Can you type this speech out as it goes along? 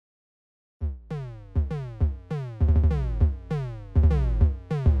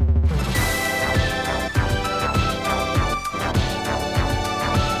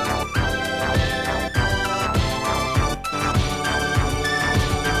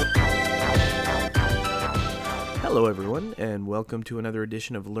Hello, everyone, and welcome to another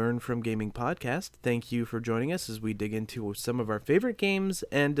edition of Learn from Gaming podcast. Thank you for joining us as we dig into some of our favorite games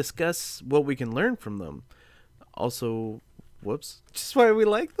and discuss what we can learn from them. Also, just why we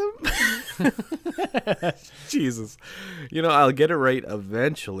like them? Jesus. You know, I'll get it right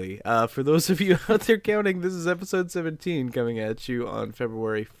eventually. For those of you out there counting, this is episode 17 coming at you on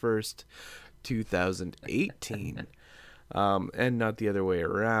February 1st, 2018. And not the other way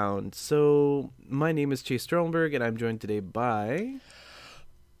around. So, my name is Chase Sternberg, and I'm joined today by...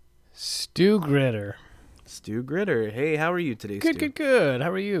 Stu Gritter. Stu Gritter. Hey, how are you today, Stu? Good. How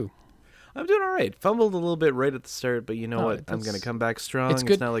are you? I'm doing all right. Fumbled a little bit right at the start, but you know what? I'm going to come back strong. It's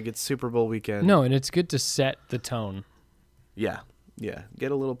not like it's Super Bowl weekend. No, and it's good to set the tone. Yeah.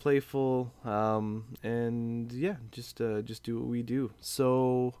 Get a little playful, and yeah, just do what we do.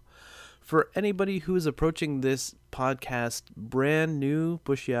 So... For anybody who is approaching this podcast brand new,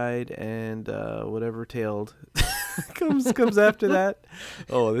 bushy-eyed, and whatever-tailed comes after that.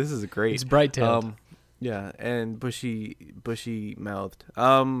 Oh, this is great. It's bright-tailed. Yeah, and bushy-mouthed.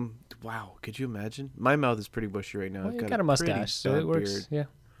 Wow, could you imagine? My mouth is pretty bushy right now. Well, you've got a mustache, so it works. Beard. Yeah.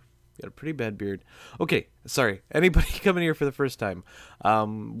 Got a pretty bad beard. Okay, sorry. Anybody coming here for the first time,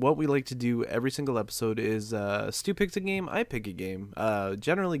 what we like to do every single episode is Stu picks a game, I pick a game.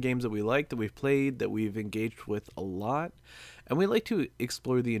 Generally games that we like, that we've played, that we've engaged with a lot. And we like to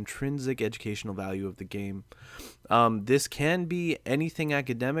explore the intrinsic educational value of the game. This can be anything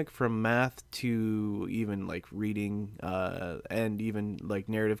academic, from math to even like reading and even like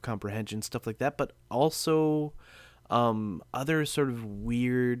narrative comprehension, stuff like that. But also other sort of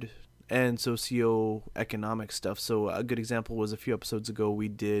weird and socio-economic stuff. So a good example was a few episodes ago we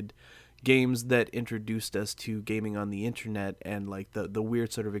did games that introduced us to gaming on the internet and like the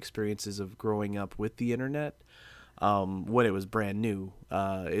weird sort of experiences of growing up with the internet when it was brand new.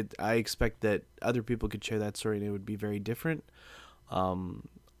 I expect that other people could share that story and it would be very different.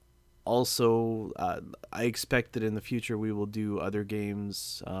 Also, I expect that in the future we will do other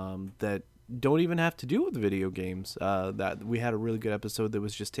games that don't even have to do with video games. That we had a really good episode that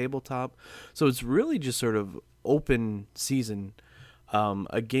was just tabletop, so it's really just sort of open season.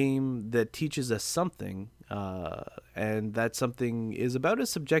 A game that teaches us something, and that something is about as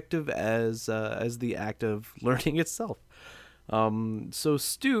subjective as the act of learning itself. So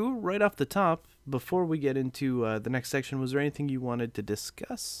Stu, right off the top, before we get into the next section, was there anything you wanted to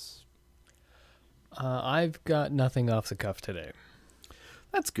discuss? I've got nothing off the cuff today.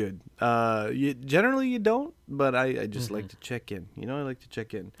 That's good. Generally you don't, but I just like to check in. You know, I like to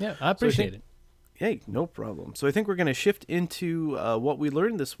check in. Yeah, I appreciate it. Hey, no problem. So I think we're going to shift into what we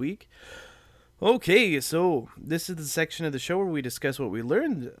learned this week. Okay, so this is the section of the show where we discuss what we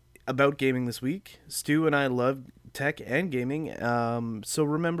learned about gaming this week. Stu and I love tech and gaming. So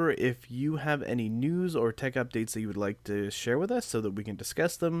remember, if you have any news or tech updates that you would like to share with us so that we can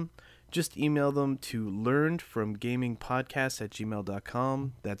discuss them, just email them to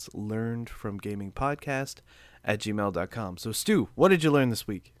learnedfromgamingpodcast@gmail.com. That's learnedfromgamingpodcast@gmail.com. So, Stu, what did you learn this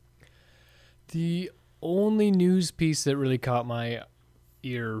week? The only news piece that really caught my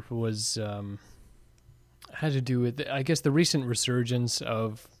ear was had to do with, I guess, the recent resurgence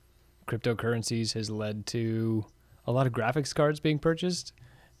of cryptocurrencies has led to a lot of graphics cards being purchased.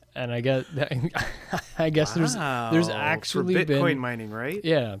 And I guess there's actually for Bitcoin been mining, right?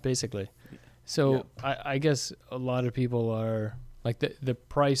 Yeah, basically. So yeah. I guess a lot of people are like the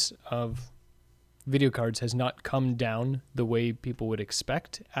price of video cards has not come down the way people would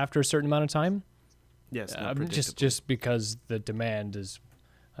expect after a certain amount of time. Yes, just because the demand is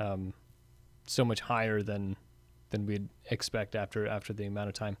so much higher than we'd expect after the amount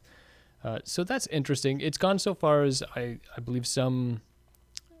of time. So that's interesting. It's gone so far as I believe some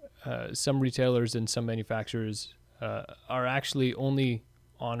retailers and some manufacturers are actually only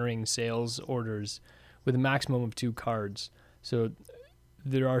honoring sales orders with a maximum of 2 cards. So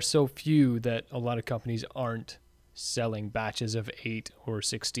there are so few that a lot of companies aren't selling batches of 8 or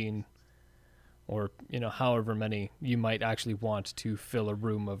 16 or, you know, however many you might actually want to fill a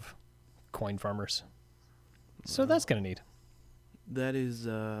room of coin farmers. So that's kind of neat. That is...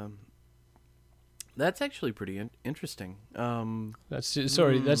 That's actually pretty interesting. That's just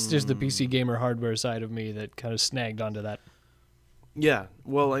the PC gamer hardware side of me that kind of snagged onto that. Yeah,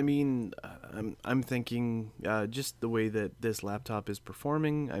 well, I mean, I'm thinking just the way that this laptop is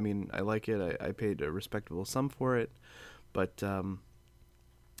performing. I mean, I like it. I paid a respectable sum for it, but I'm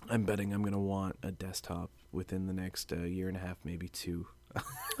betting I'm going to want a desktop within the next year and a half, maybe 2. Oh,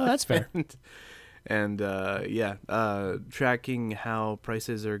 that's fair. And tracking how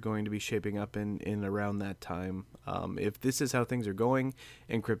prices are going to be shaping up in around that time. If this is how things are going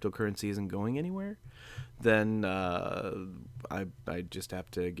and cryptocurrency isn't going anywhere, then I just have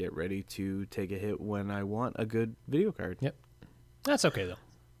to get ready to take a hit when I want a good video card. Yep. That's okay, though.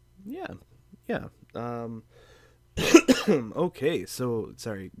 Yeah. Okay, so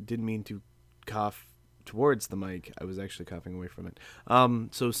sorry, didn't mean to cough towards the mic. I was actually coughing away from it.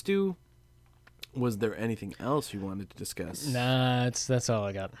 So Stu, was there anything else you wanted to discuss? Nah, that's all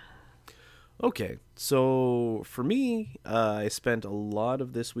I got. Okay, so for me, I spent a lot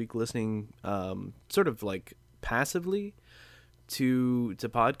of this week listening, sort of like passively, to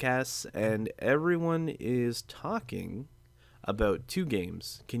podcasts, and everyone is talking about two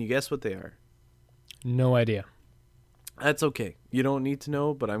games. Can you guess what they are? No idea. That's okay. You don't need to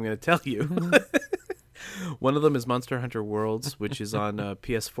know, but I'm going to tell you. One of them is Monster Hunter Worlds, which is on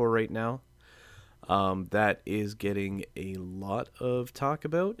PS4 right now. That is getting a lot of talk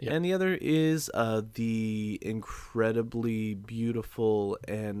about. Yep. And the other is the incredibly beautiful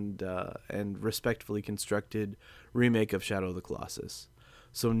and respectfully constructed remake of Shadow of the Colossus.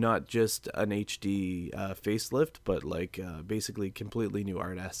 So not just an HD facelift, but like basically completely new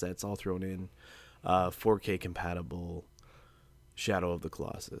art assets all thrown in. 4K compatible Shadow of the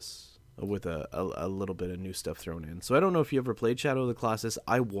Colossus with a little bit of new stuff thrown in. So I don't know if you ever played Shadow of the Colossus.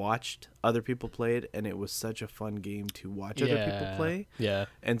 I watched other people play it, and it was such a fun game to watch other people play. Yeah.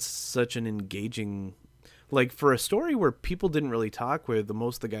 And such an engaging, like for a story where people didn't really talk, where the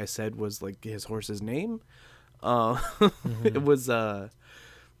most the guy said was like his horse's name. It was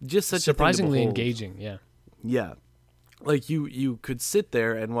just such surprisingly a thing to behold. engaging. Yeah. Yeah. Like you could sit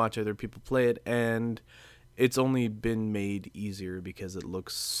there and watch other people play it, and it's only been made easier because it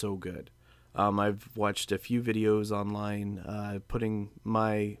looks so good. I've watched a few videos online, putting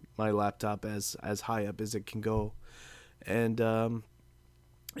my laptop as high up as it can go, and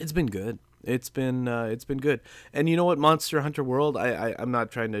it's been good. It's been good. And you know what, Monster Hunter World, I'm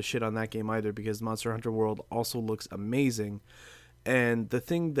not trying to shit on that game either, because Monster Hunter World also looks amazing. And the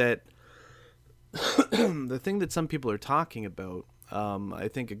thing that some people are talking about, I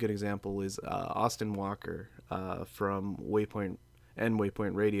think a good example is Austin Walker from Waypoint and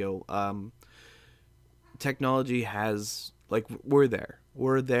Waypoint Radio. Technology has, like, we're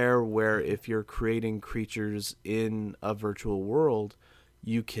there where if you're creating creatures in a virtual world,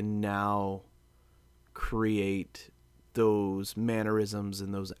 you can now create those mannerisms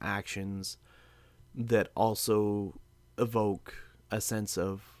and those actions that also evoke a sense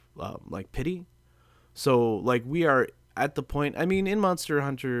of like pity. So like we are at the point, I mean, in Monster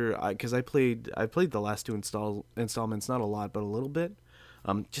Hunter, because I played the last two installments, not a lot, but a little bit,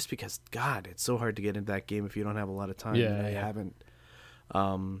 just because, God, it's so hard to get into that game if you don't have a lot of time. Yeah, and I yeah. haven't.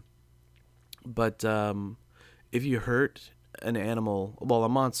 But if you hurt an animal, well, a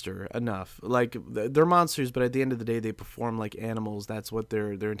monster enough, like they're monsters, but at the end of the day, they perform like animals. That's what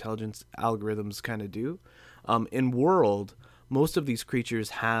their intelligence algorithms kind of do. In World, most of these creatures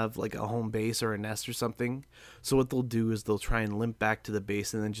have like a home base or a nest or something. So what they'll do is they'll try and limp back to the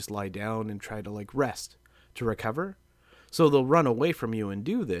base and then just lie down and try to like rest to recover. So they'll run away from you and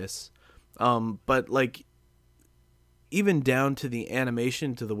do this. But like even down to the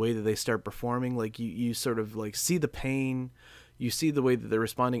animation, to the way that they start performing, like you sort of like see the pain, you see the way that they're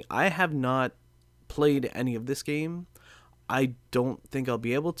responding. I have not played any of this game. I don't think I'll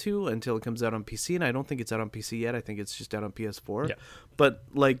be able to until it comes out on PC, and I don't think it's out on PC yet. I think it's just out on PS4. Yeah. But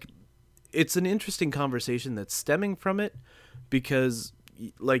like, it's an interesting conversation that's stemming from it, because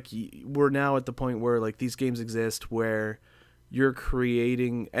like we're now at the point where like these games exist where you're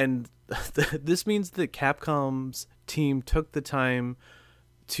creating, and this means that Capcom's team took the time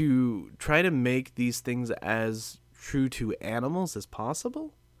to try to make these things as true to animals as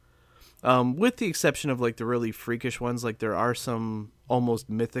possible. With the exception of like the really freakish ones, like there are some almost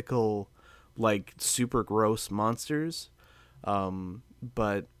mythical, like super gross monsters,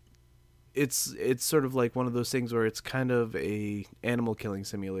 but it's sort of like one of those things where it's kind of a animal killing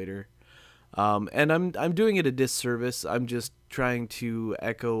simulator, and I'm doing it a disservice. I'm just trying to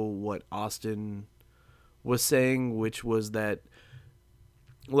echo what Austin was saying, which was that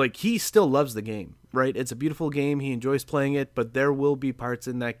like he still loves the game, right? It's a beautiful game. He enjoys playing it, but there will be parts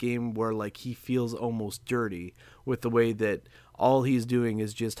in that game where like he feels almost dirty with the way that all he's doing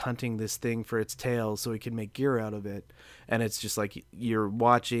is just hunting this thing for its tail so he can make gear out of it. And it's just like you're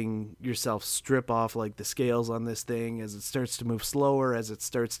watching yourself strip off like the scales on this thing as it starts to move slower, as it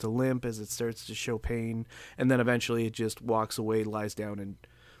starts to limp, as it starts to show pain, and then eventually it just walks away, lies down, and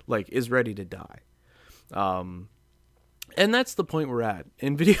like is ready to die. And that's the point we're at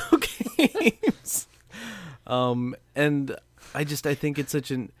in video games. And I think it's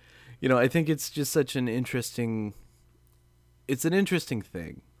such an, I think it's just such an interesting. It's an interesting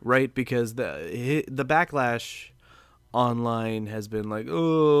thing, right? Because the backlash online has been like,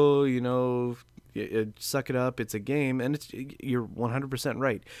 oh, suck it up, it's a game, and you're 100%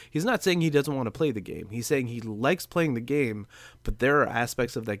 right. He's not saying he doesn't want to play the game. He's saying he likes playing the game, but there are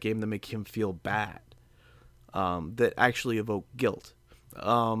aspects of that game that make him feel bad, that actually evoke guilt.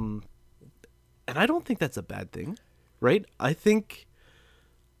 And I don't think that's a bad thing, right? I think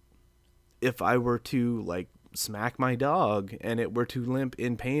if I were to like smack my dog and it were to limp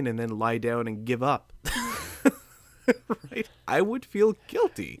in pain and then lie down and give up, right, I would feel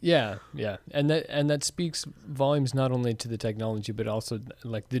guilty. Yeah, and that speaks volumes not only to the technology but also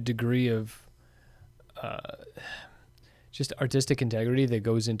like the degree of just artistic integrity that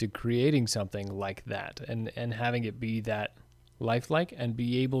goes into creating something like that, and having it be that lifelike and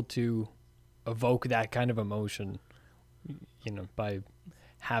be able to evoke that kind of emotion, by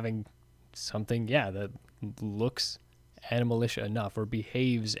having something, that looks animalish enough or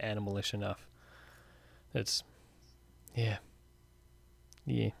behaves animalish enough. That's yeah.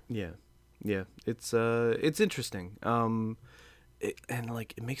 It's interesting. And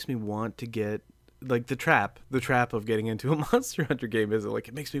like it makes me want to get like the trap of getting into a Monster Hunter game is like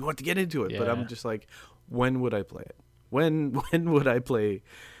it makes me want to get into it, but I'm just like, when would I play it? When would I play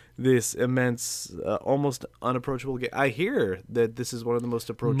this immense, almost unapproachable game? I hear that this is one of the most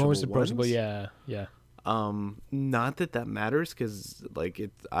approachable ones. Yeah. Not that matters, because like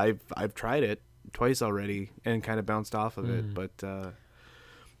I've tried it twice already and kind of bounced off of it, but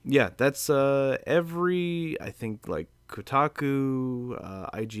that's every, I think, like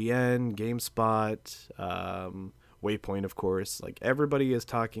Kotaku, IGN, GameSpot, Waypoint, of course, like everybody is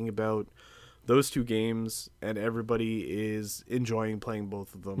talking about those two games, and everybody is enjoying playing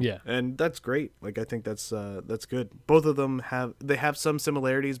both of them. Yeah, and that's great. Like I think that's good. Both of them have some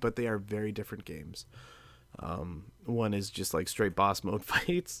similarities, but they are very different games. One is just like straight boss mode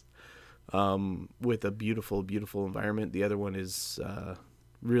fights, with a beautiful, beautiful environment. The other one is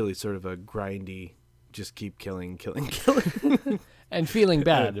really sort of a grindy, just keep killing, and feeling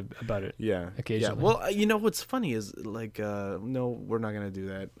bad about it. Yeah, occasionally. Yeah. Well, what's funny is like, no, we're not gonna do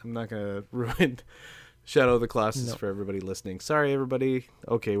that. I'm not gonna ruin Shadow of the Colossus for everybody listening. Sorry, everybody.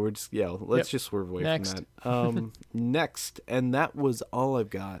 Okay, we're just let's just swerve away from that. Next, and that was all I've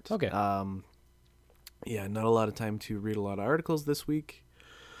got. Okay. Not a lot of time to read a lot of articles this week,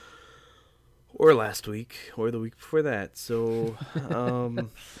 or last week, or the week before that. So,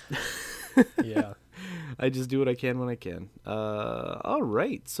 yeah. I just do what I can when I can. All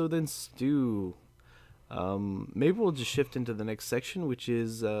right. So then, Stu, maybe we'll just shift into the next section, which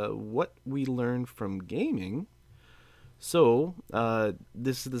is what we learned from gaming. So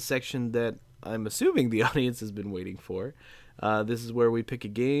this is the section that I'm assuming the audience has been waiting for. This is where we pick a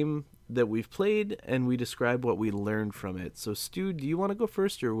game that we've played and we describe what we learned from it. So, Stu, do you want to go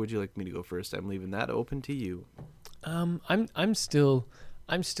first, or would you like me to go first? I'm leaving that open to you. I'm still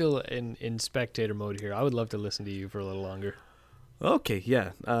in spectator mode here. I would love to listen to you for a little longer. Okay,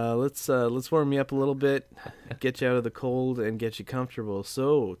 yeah. Let's warm you up a little bit, get you out of the cold, and get you comfortable.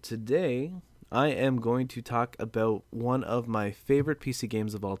 So today, I am going to talk about one of my favorite PC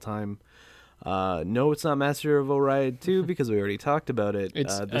games of all time. No, it's not Master of Orion 2 because we already talked about it.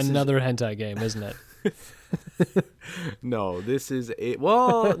 It's another hentai game, isn't it? No, this is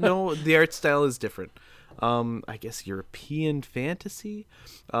no, the art style is different. I guess European fantasy.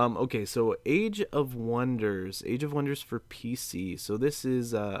 Okay, so Age of Wonders for PC. So this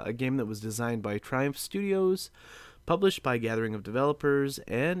is a game that was designed by Triumph Studios, published by Gathering of Developers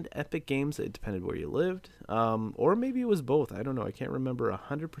and Epic Games. It depended where you lived, or maybe it was both. I don't know. I can't remember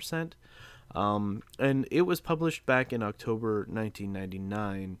 100%. And it was published back in October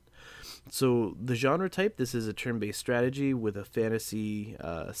 1999. So the genre type, this is a turn-based strategy with a fantasy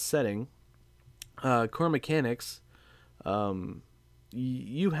setting. Core mechanics,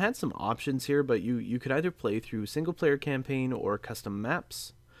 you had some options here, but you could either play through single-player campaign or custom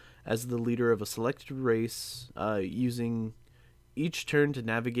maps as the leader of a selected race, using each turn to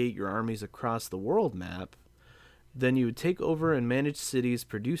navigate your armies across the world map. Then you would take over and manage cities,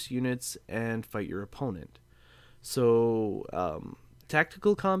 produce units, and fight your opponent. So,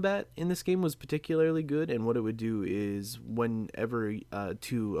 tactical combat in this game was particularly good, and what it would do is whenever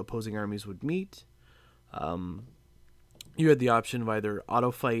two opposing armies would meet, you had the option of either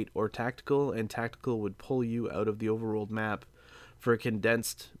auto fight or tactical, and tactical would pull you out of the overworld map for a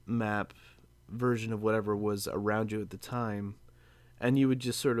condensed map version of whatever was around you at the time, and you would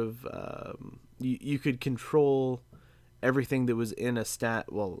just sort of you could control everything that was in a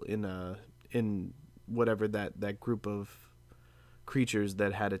in whatever that group of creatures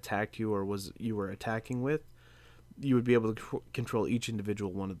that had attacked you or you were attacking with, you would be able to control each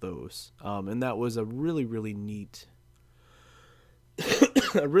individual one of those. And that was a really, really neat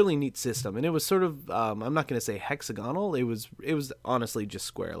a really neat system. And it was sort of I'm not going to say hexagonal. It was honestly just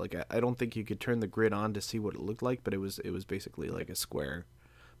square. Like I don't think you could turn the grid on to see what it looked like, but it was basically like a square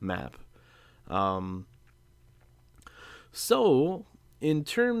map. So in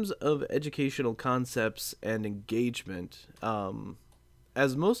terms of educational concepts and engagement,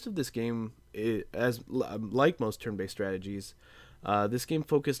 as most of this game, like most turn-based strategies, this game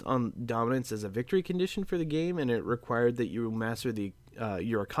focused on dominance as a victory condition for the game, and it required that you master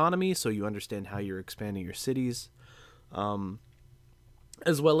your economy, so you understand how you're expanding your cities,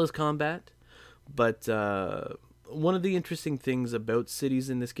 as well as combat. But one of the interesting things about cities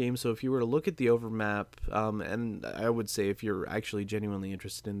in this game, so if you were to look at the overmap, and I would say if you're actually genuinely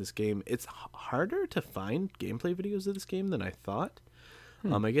interested in this game, it's harder to find gameplay videos of this game than I thought.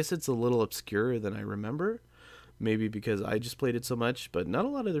 I guess it's a little obscure than I remember. Maybe because I just played it so much, but not a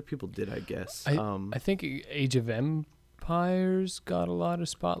lot of other people did, I guess. I think Age of Empires got a lot of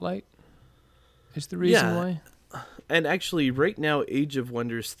spotlight. Is the reason why? And actually, right now, Age of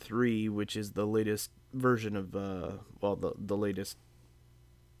Wonders 3, which is the latest version of, the latest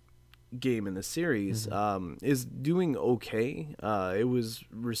game in the series, is doing okay. It was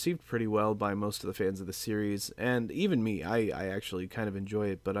received pretty well by most of the fans of the series, and even me. I actually kind of enjoy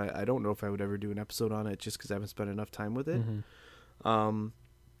it, but I don't know if I would ever do an episode on it just because I haven't spent enough time with it.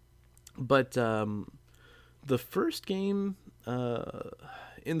 But the first game,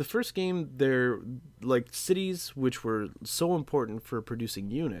 in the first game, they're like cities which were so important for producing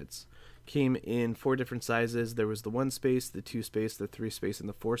units came in 4 different sizes. There was the 1 space, the 2 space, the 3 space, and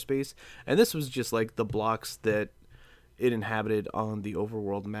the 4 space. And this was just like the blocks that it inhabited on the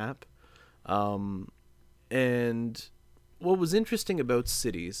overworld map. And what was interesting about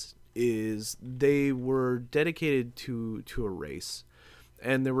cities is they were dedicated to a race.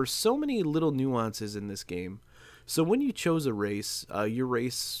 And there were so many little nuances in this game. So when you chose a race, your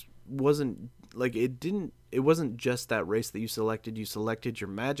race wasn't like it wasn't just that race that you selected. You selected your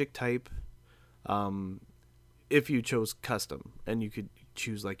magic type, if you chose custom, and you could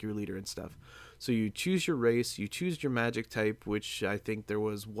choose like your leader and stuff. So you choose your race, you choose your magic type, which I think there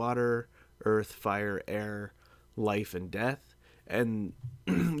was water, earth, fire, air, life, and death. And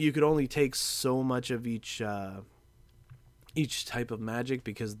you could only take so much of each type of magic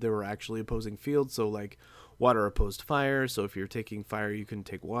because there were actually opposing fields. So like water opposed fire, so if you're taking fire, you couldn't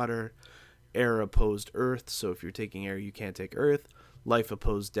take water. Air opposed earth, so if you're taking air, you can't take earth. Life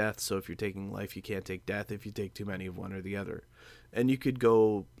opposed death, so if you're taking life, you can't take death if you take too many of one or the other. And you could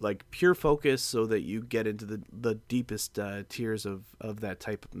go like pure focus so that you get into the deepest tiers of that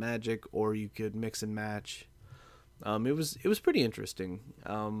type of magic, or you could mix and match. It was pretty interesting.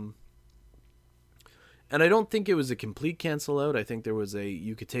 And I don't think it was a complete cancel out. I think there was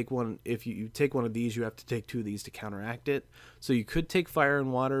you could take one, if you take one of these, you have to take 2 of these to counteract it. So you could take fire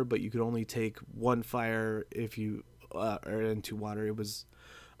and water, but you could only take 1 fire if you, and 2 water. It was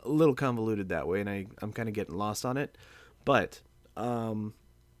a little convoluted that way, and I'm kind of getting lost on it. But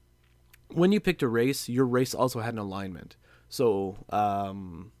when you picked a race, your race also had an alignment. So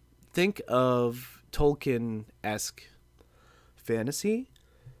think of Tolkien-esque fantasy.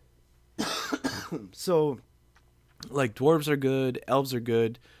 So, like, dwarves are good, elves are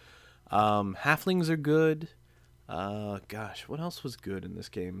good, halflings are good. Gosh, what else was good in this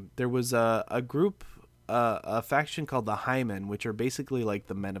game? There was a group, a faction called the Highmen, which are basically like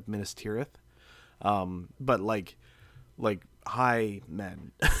the men of Minas Tirith, but like high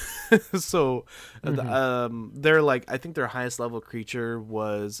men. So, they're like, I think their highest level creature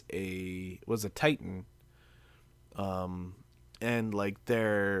was a Titan, and like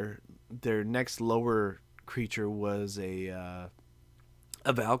their next lower creature was a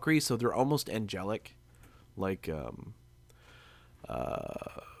Valkyrie, so they're almost angelic, like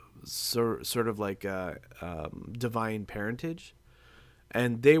sort of like divine parentage.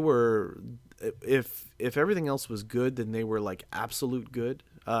 And they were, if everything else was good, then they were like absolute good.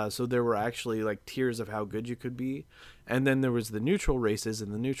 So there were actually like tiers of how good you could be. And then there was the neutral races,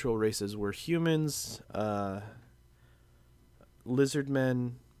 and the neutral races were humans, lizard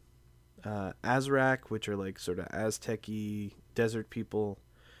men, Azrak, which are like sort of Aztec-y desert people,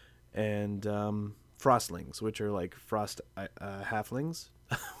 and frostlings, which are like frost halflings,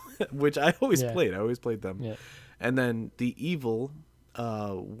 which I always played. I always played them. Yeah. And then the evil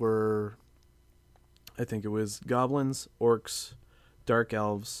were, I think it was goblins, orcs, dark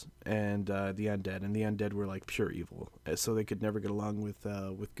elves, and the undead. And the undead were like pure evil, so they could never get along with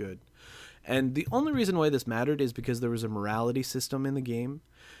good. And the only reason why this mattered is because there was a morality system in the game,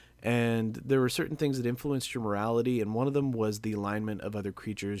 and there were certain things that influenced your morality, and one of them was the alignment of other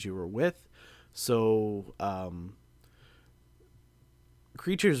creatures you were with. So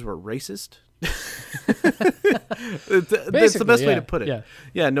creatures were racist. That's the best way to put it.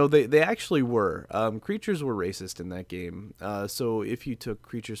 No, they actually were. Creatures were racist in that game. So if you took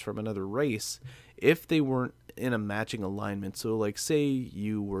creatures from another race, if they weren't in a matching alignment, so like say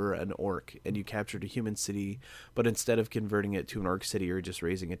you were an orc and you captured a human city, but instead of converting it to an orc city or just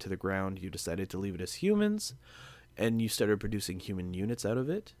raising it to the ground, you decided to leave it as humans, and you started producing human units out of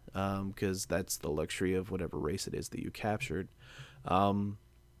it, because that's the luxury of whatever race it is that you captured.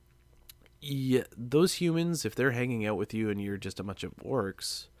 Yeah, those humans, if they're hanging out with you and you're just a bunch of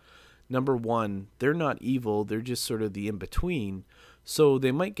orcs, number one, they're not evil, they're just sort of the in-between, so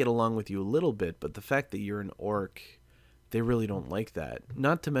they might get along with you a little bit, but the fact that you're an orc, they really don't like that.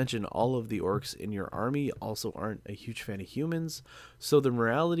 Not to mention all of the orcs in your army also aren't a huge fan of humans, so the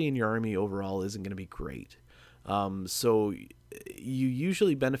morality in your army overall isn't going to be great. So you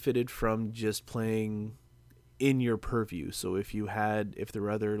usually benefited from just playing in your purview. So if there were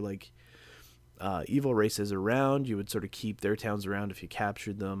other like evil races around, you would sort of keep their towns around if you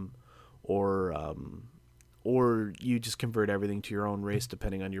captured them, or you just convert everything to your own race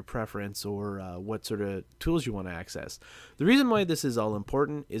depending on your preference or what sort of tools you want to access. The reason why this is all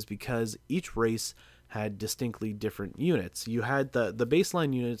important is because each race had distinctly different units. You had the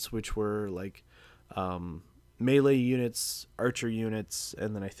baseline units, which were like melee units, archer units,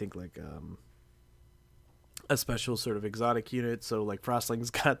 and then I think like a special sort of exotic unit. So like Frostling's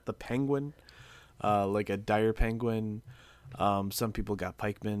got the penguin, like a dire penguin. Some people got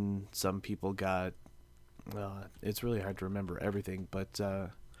pikemen. Some people got it's really hard to remember everything, but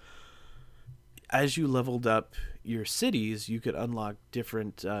as you leveled up your cities, you could unlock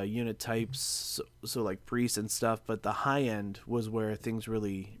different unit types, so like priests and stuff, but the high end was where things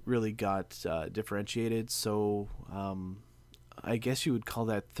really got differentiated. So I guess you would call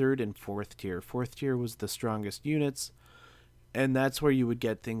that third and fourth tier. Fourth tier was the strongest units, and that's where you would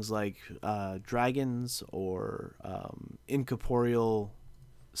get things like dragons or incorporeal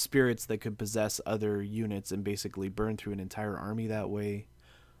spirits that could possess other units and basically burn through an entire army that way.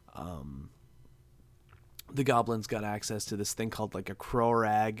 The goblins got access to this thing called like a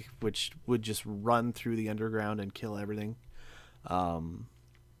Krorag, which would just run through the underground and kill everything.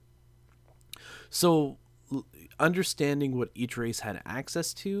 So understanding what each race had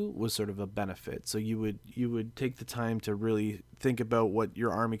access to was sort of a benefit. So you would take the time to really think about what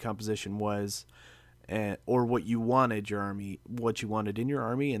your army composition was, or what you wanted in your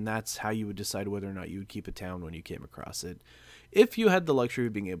army, and that's how you would decide whether or not you would keep a town when you came across it, if you had the luxury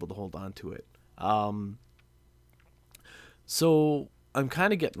of being able to hold on to it. So I'm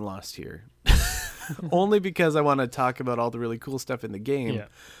kind of getting lost here, only because I want to talk about all the really cool stuff in the game. Yeah.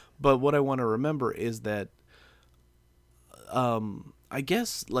 But what I want to remember is that, I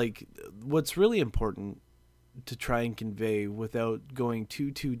guess like what's really important to try and convey without going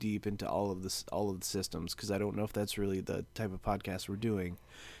too deep into all of the systems, because I don't know if that's really the type of podcast we're doing,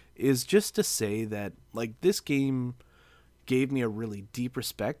 is just to say that like this game gave me a really deep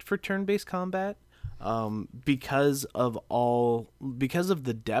respect for turn-based combat, because of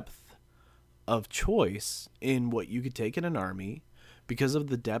the depth of choice in what you could take in an army, because of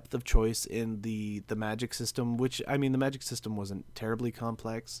the depth of choice in the magic system, which, I mean, the magic system wasn't terribly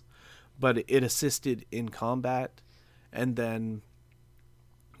complex, but it assisted in combat, and then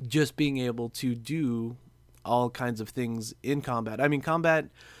just being able to do all kinds of things in combat. I mean, combat,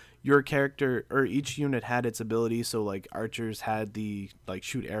 your character or each unit had its ability. So like archers had the like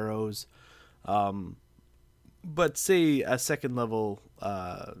shoot arrows, but say a second level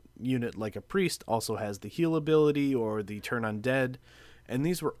unit like a priest also has the heal ability or the turn undead. And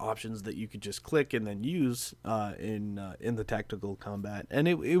these were options that you could just click and then use in the tactical combat. And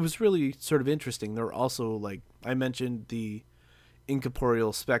it was really sort of interesting. There were also, like I mentioned, the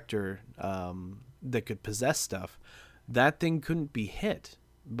incorporeal specter that could possess stuff. That thing couldn't be hit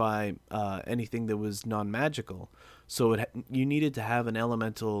by anything that was non-magical. So you needed to have an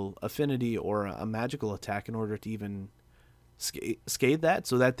elemental affinity or a magical attack in order to even scathe that.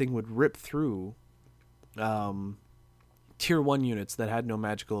 So that thing would rip through tier 1 units that had no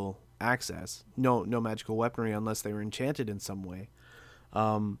magical access, no magical weaponry unless they were enchanted in some way.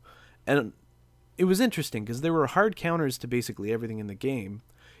 And it was interesting because there were hard counters to basically everything in the game.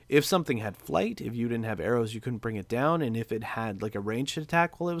 If something had flight, if you didn't have arrows, you couldn't bring it down, and if it had like a ranged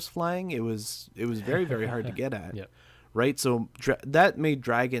attack while it was flying, it was very, very hard to get at. Yep. Right? So that made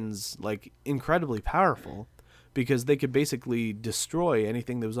dragons like incredibly powerful, because they could basically destroy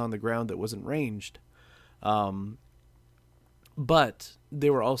anything that was on the ground that wasn't ranged. But they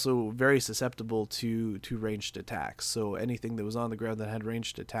were also very susceptible to ranged attacks. So anything that was on the ground that had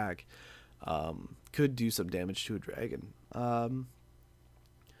ranged attack could do some damage to a dragon.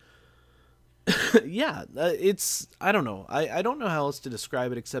 Yeah, it's, I don't know. I don't know how else to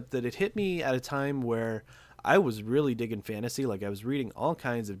describe it except that it hit me at a time where I was really digging fantasy. Like I was reading all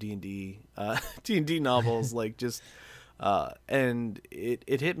kinds of D&D, D&D novels, like just, and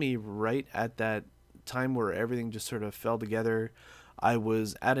it hit me right at that time where everything just sort of fell together. I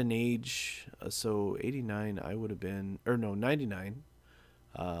was at an age, so 89 I would have been, or no, 99.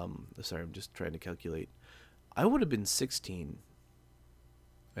 Sorry, I'm just trying to calculate. I would have been 16,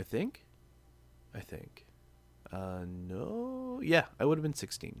 I think. No, yeah, I would have been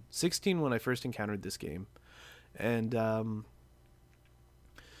 16. 16 when I first encountered this game. And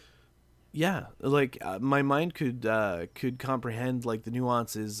yeah, like my mind could comprehend like the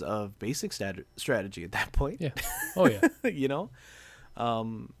nuances of basic strategy at that point. Yeah. Oh yeah. You know?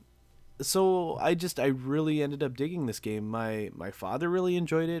 So I really ended up digging this game. My father really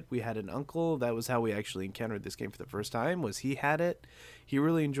enjoyed it. We had an uncle. That was how we actually encountered this game for the first time, was he had it. He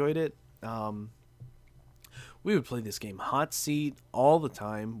really enjoyed it. We would play this game hot seat all the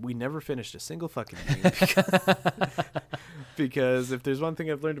time. We never finished a single fucking game because if there's one thing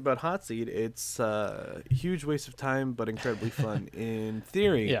I've learned about hot seat, it's a huge waste of time but incredibly fun in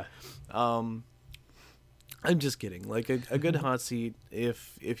theory. Yeah. I'm just kidding. Like a good hot seat,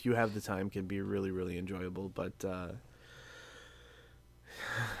 if you have the time, can be really, really enjoyable. But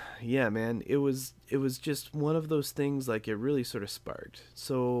yeah, man, it was just one of those things. Like it really sort of sparked.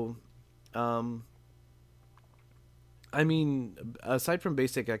 So, I mean, aside from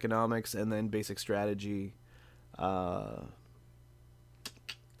basic economics and then basic strategy, I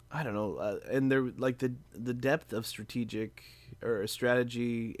don't know, and there like the depth of strategic or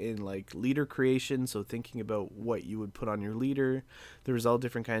strategy in like leader creation. So thinking about what you would put on your leader, there was all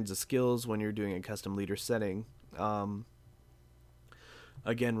different kinds of skills when you're doing a custom leader setting.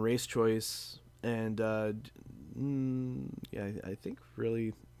 Again, race choice and yeah, I think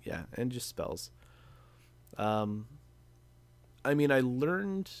really, yeah, and just spells. I mean, I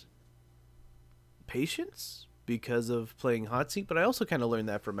learned patience because of playing hot seat, but I also kind of learned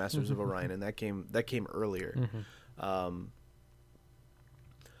that from Masters of Orion, and that came earlier. Mm-hmm.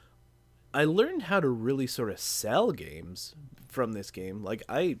 I learned how to really sort of sell games from this game. Like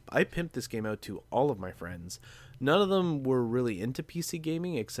I pimped this game out to all of my friends. None of them were really into PC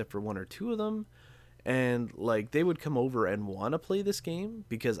gaming except for one or two of them. And like they would come over and want to play this game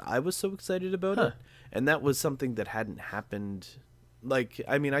because I was so excited about it. And that was something that hadn't happened. Like,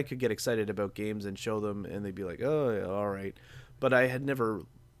 I mean, I could get excited about games and show them and they'd be like, oh, yeah, all right. But I had never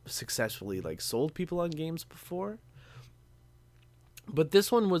successfully like sold people on games before. But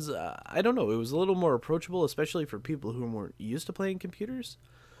this one was, I don't know, it was a little more approachable, especially for people who weren't used to playing computers.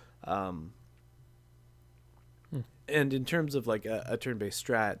 And in terms of like a turn-based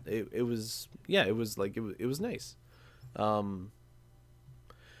strat, it was, yeah, it was like, it was nice.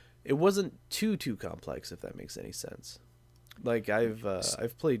 It wasn't too complex, if that makes any sense. Like I've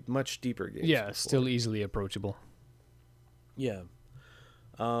played much deeper games. Yeah, before. still easily approachable. Yeah.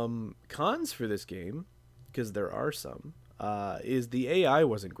 Cons for this game, because there are some, is the AI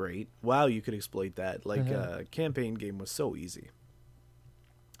wasn't great. Wow, you could exploit that. Like campaign game was so easy.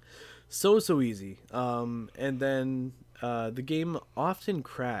 So easy. And then the game often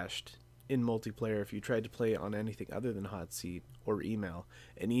crashed in multiplayer if you tried to play on anything other than hot seat or email.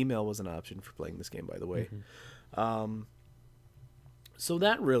 And email was an option for playing this game, by the way. So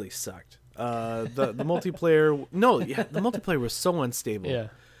that really sucked. The multiplayer, the multiplayer was so unstable. Yeah.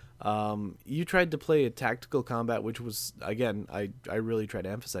 You tried to play a tactical combat, which was, again, I really try to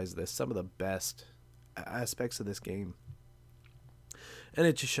emphasize this, some of the best aspects of this game, and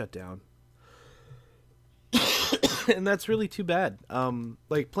it just shut down. And that's really too bad.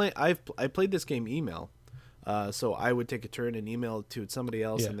 I played this game email, so I would take a turn and email it to somebody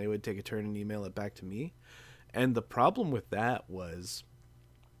else, and they would take a turn and email it back to me. And the problem with that was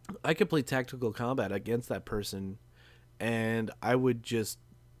I could play tactical combat against that person, and I would just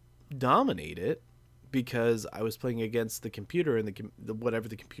dominate it because I was playing against the computer and the whatever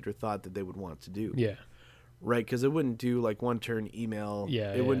the computer thought that they would want to do. Yeah. Right, because it wouldn't do like one turn email.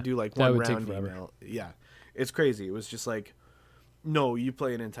 Yeah. It wouldn't do like that one would round take forever. email. Yeah. It's crazy. It was just like, no, you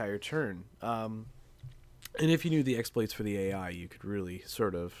play an entire turn. And if you knew the exploits for the AI, you could really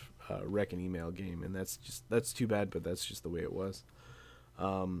sort of wreck an email game, and that's too bad, but that's just the way it was.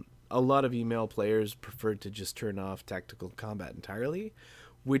 A lot of email players preferred to just turn off tactical combat entirely,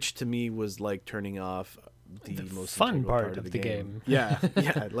 which to me was like turning off the most fun integral part of the game. Yeah,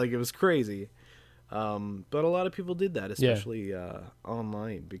 yeah, like it was crazy. But a lot of people did that, especially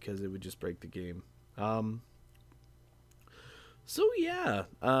online, because it would just break the game. So yeah,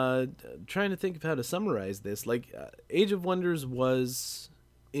 trying to think of how to summarize this. Like, Age of Wonders was,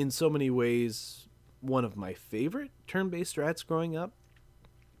 in so many ways, one of my favorite turn-based strats growing up.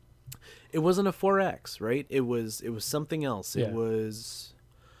 It wasn't a 4X, right? It was something else. Yeah. It was,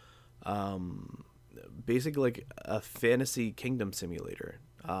 basically like a fantasy kingdom simulator.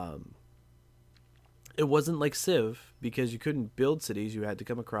 It wasn't like Civ, because you couldn't build cities; you had to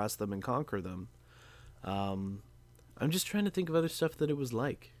come across them and conquer them. I'm just trying to think of other stuff that it was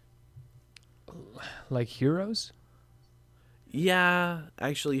like. Like Heroes? Yeah,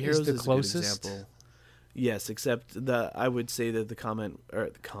 actually, Heroes the is closest? a good example. Yes, except I would say that the combat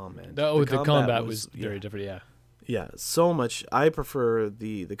was very different. Yeah. Yeah, so much. I prefer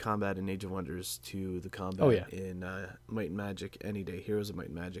the combat in Age of Wonders to the combat in Might and Magic any day. Heroes of Might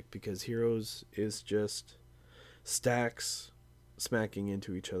and Magic, because Heroes is just stacks smacking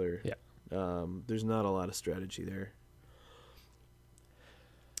into each other. Yeah. There's not a lot of strategy there.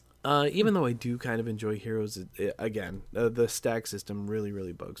 Even though I do kind of enjoy Heroes, again, the stack system really,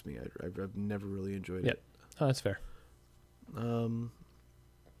 really bugs me. I've never really enjoyed it. Oh, that's fair.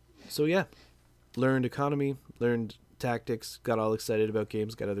 So yeah, learned economy, learned tactics, got all excited about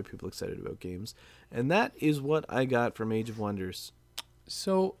games, got other people excited about games, and that is what I got from Age of Wonders.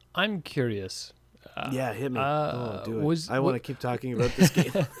 So I'm curious. Yeah, hit me. Do it. I want to keep talking about this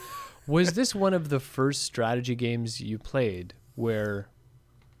game. Was this one of the first strategy games you played where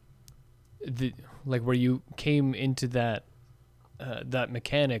where you came into that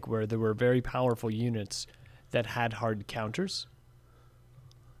mechanic where there were very powerful units that had hard counters?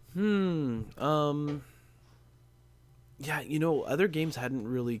 Yeah, other games hadn't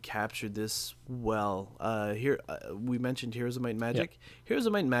really captured this well. Here we mentioned Heroes of Might and Magic. Yeah. Heroes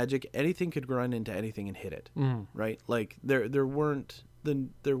of Might and Magic, anything could run into anything and hit it, right? Like there weren't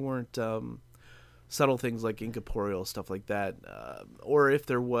subtle things like incorporeal stuff like that, or if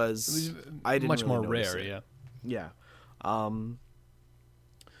there was, I didn't much really more rare. It. Yeah.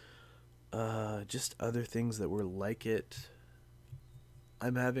 Just other things that were like it.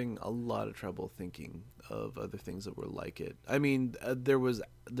 I'm having a lot of trouble thinking of other things that were like it. I mean, there was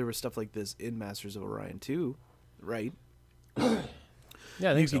stuff like this in Masters of Orion 2, right?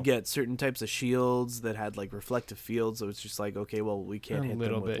 Yeah, I think you could get certain types of shields that had like reflective fields, so it's just like, okay, well, we can't hit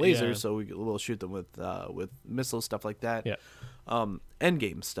them with lasers, so we'll shoot them with missiles, stuff like that. Yeah.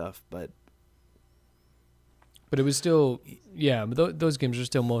 Endgame stuff, but it was still, yeah. But those games are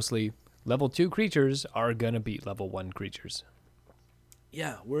still mostly level 2 creatures are gonna beat level 1 creatures.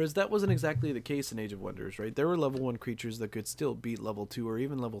 Yeah, whereas that wasn't exactly the case in Age of Wonders, right? There were level 1 creatures that could still beat level 2 or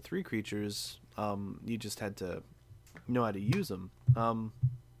even level 3 creatures. You just had to know how to use them.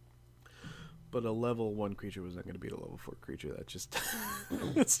 But a level 1 creature was not going to beat a level 4 creature. That just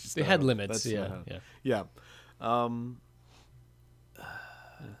it's just they had limits. Yeah.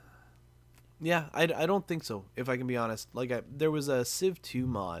 Yeah, I don't think so, if I can be honest. Like, there was a Civ 2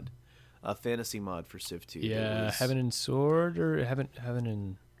 mod, a fantasy mod for Civ 2. Yeah, Heaven and Sword or Heaven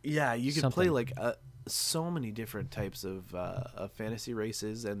and... Yeah, you could play like so many different types of fantasy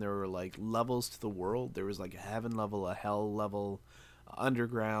races, and there were like levels to the world. There was like a heaven level, a hell level,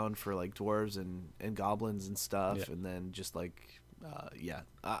 underground for like dwarves and goblins and stuff, and then just like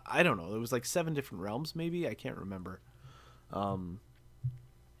I don't know. There was like 7 different realms, maybe. I can't remember.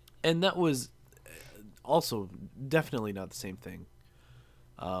 And that was also definitely not the same thing.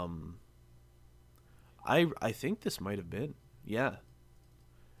 I think this might have been, yeah.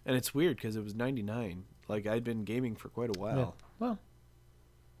 And it's weird because it was 99. Like, I'd been gaming for quite a while. Yeah. Well,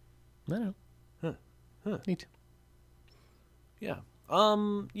 I don't know. Huh. Neat. Yeah.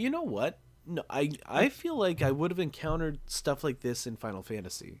 You know what? No, I feel like I would have encountered stuff like this in Final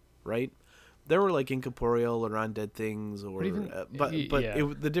Fantasy, right? There were like incorporeal or undead things, or but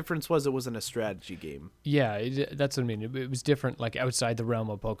the difference was it wasn't a strategy game. Yeah, that's what I mean. It was different, like outside the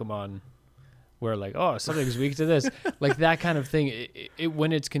realm of Pokemon, where like, oh, something's weak to this, like that kind of thing. It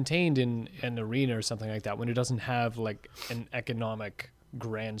when it's contained in an arena or something like that, when it doesn't have like an economic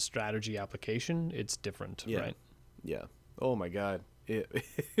grand strategy application, it's different, right? Yeah. Oh my God.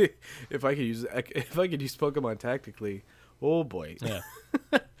 If I could use Pokemon tactically, oh boy. Yeah.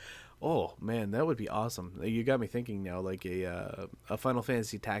 Oh man, that would be awesome. You got me thinking now. Like a Final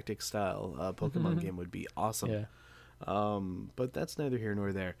Fantasy Tactics style Pokemon game would be awesome. Yeah. But that's neither here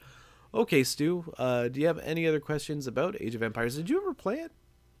nor there. Okay, Stu. Do you have any other questions about Age of Empires? Did you ever play it?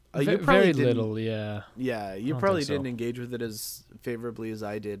 You probably Very didn't- little, yeah. Yeah, you don't probably think so. didn't engage with it as favorably as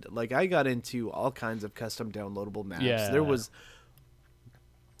I did. Like, I got into all kinds of custom downloadable maps. Yeah. There was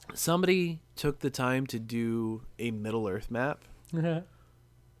somebody took the time to do a Middle Earth map, Yeah.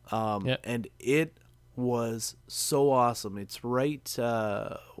 and it was so awesome. It's right.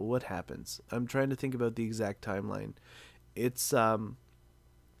 What happens? I'm trying to think about the exact timeline. It's so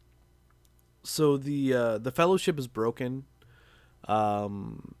the Fellowship is broken.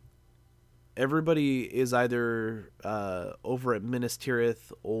 Everybody is either over at Minas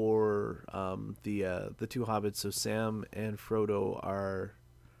Tirith, or the two hobbits. So Sam and Frodo are.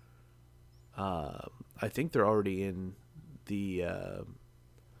 I think they're already in the.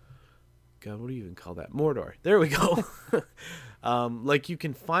 God, what do you even call that? Mordor. There we go. Like, you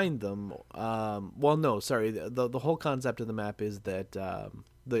can find them. Well, no, sorry. The whole concept of the map is that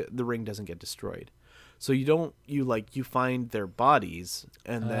the ring doesn't get destroyed. So you find their bodies,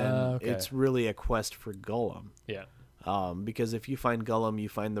 and then Okay. it's really a quest for Gollum. Yeah. Because if you find Gollum, you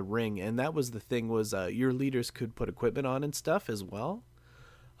find the ring, and that was the thing, was your leaders could put equipment on and stuff as well.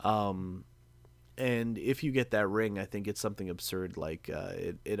 And if you get that ring, I think it's something absurd, like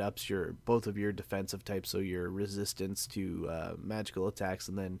it ups both of your defensive types, so your resistance to magical attacks,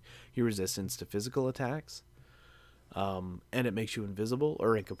 and then your resistance to physical attacks. And it makes you invisible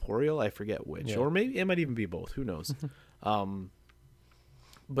or incorporeal. I forget which, Yeah. or maybe it might even be both. Who knows?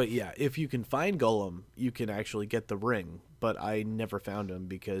 But yeah, if you can find Gollum, you can actually get the ring. But I never found him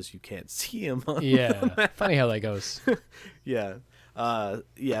because you can't see him. Yeah. Funny how that goes. Yeah.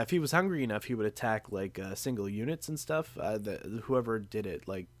 If he was hungry enough, he would attack like single units and stuff. Whoever did it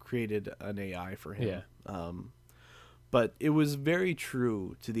like created an AI for him. Yeah. But it was very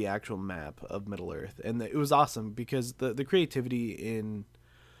true to the actual map of Middle Earth, and it was awesome because the creativity in,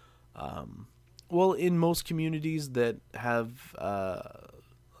 in most communities that have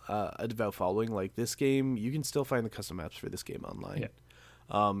a devout following like this game, you can still find the custom maps for this game online.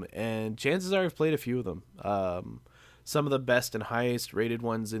 Yeah. And chances are I've played a few of them. Some of the best and highest rated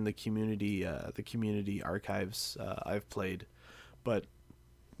ones in the community archives I've played, but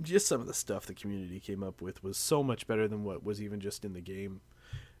just some of the stuff the community came up with was so much better than what was even just in the game.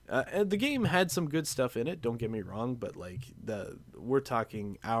 And the game had some good stuff in it, don't get me wrong, but like we're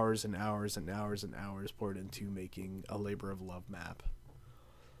talking hours and hours and hours and hours poured into making a labor of love map.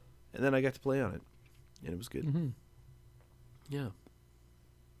 And then I got to play on it, and it was good. Mm-hmm. Yeah.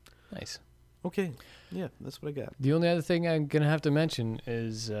 Nice. Okay. Yeah, that's what I got. The only other thing I'm going to have to mention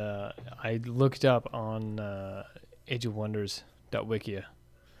is I looked up on ageofwonders.wikia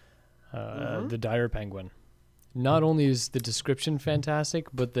the dire penguin. Not only is the description fantastic,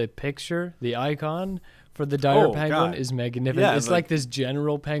 but the picture, the icon for the dire penguin God. is magnificent. Yeah, it's like this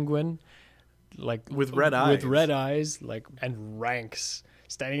general penguin, like With red eyes. with red eyes, like, and ranks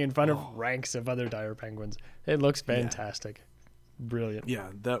standing in front of ranks of other dire penguins. It looks fantastic. Brilliant. Yeah,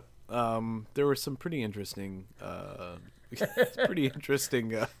 that there were some pretty interesting I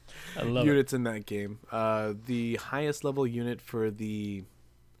love units in that game. The highest level unit for the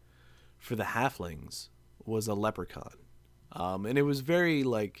halflings was a leprechaun. And it was very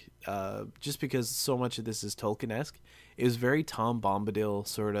like just because so much of this is Tolkien-esque, it was very Tom Bombadil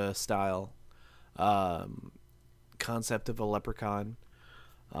sort of style concept of a leprechaun.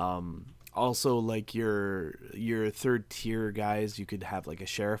 Also, like your third tier guys, you could have like a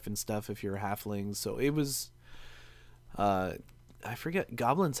sheriff and stuff if you're halflings. So it was, I forget.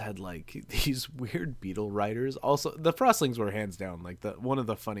 Goblins had like these weird beetle riders. Also, the Frostlings were hands down like one of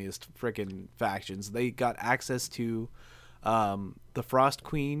the funniest freaking factions. They got access to the Frost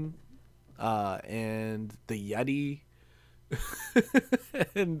Queen and the Yeti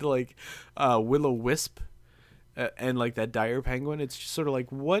and like Will-O-Wisp. And like that dire penguin, it's just sort of like,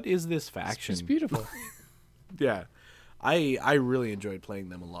 what is this faction? It's beautiful. Yeah, I really enjoyed playing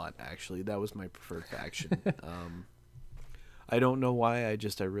them a lot. Actually, that was my preferred faction. I don't know why. I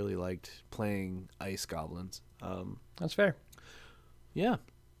really liked playing ice goblins. That's fair. Yeah.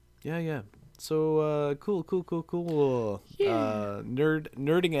 So cool. Yeah.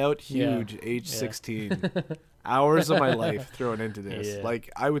 Nerding out huge. Yeah. Age Yeah. 16. Hours of my life thrown into this. Yeah.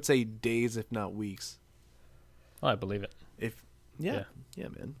 Like, I would say days, if not weeks. Oh, I believe it. Yeah,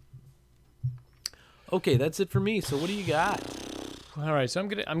 man. Okay, that's it for me. So what do you got? All right, so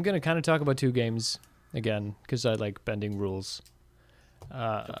I'm gonna kind of talk about two games again because I like bending rules.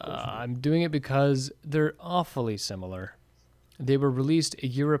 I'm doing it because they're awfully similar. They were released a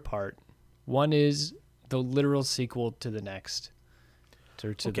year apart. One is the literal sequel to the next,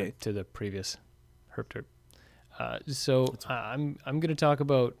 to the previous Herp Derp. So I'm gonna talk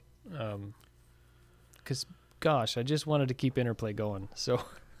about because gosh, I just wanted to keep Interplay going. So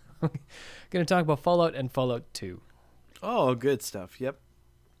Going to talk about Fallout and Fallout 2. Oh, good stuff. Yep.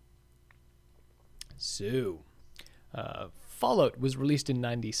 So, Fallout was released in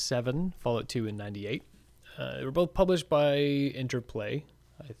 97, Fallout 2 in 98. They were both published by Interplay.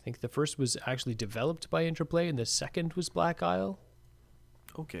 I think the first was actually developed by Interplay and the second was Black Isle.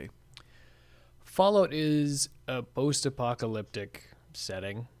 Okay. Fallout is a post-apocalyptic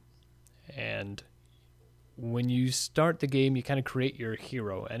setting, and when you start the game, you kind of create your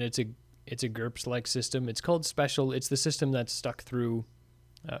hero, and it's a GURPS-like system. It's called Special. It's the system that's stuck through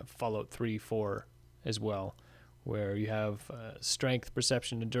Fallout 3, 4 as well, where you have strength,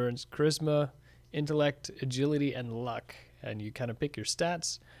 perception, endurance, charisma, intellect, agility, and luck, and you kind of pick your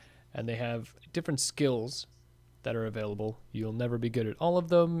stats, and they have different skills that are available. You'll never be good at all of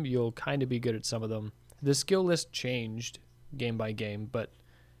them. You'll kind of be good at some of them. The skill list changed game by game, but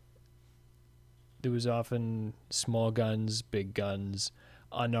there was often small guns, big guns,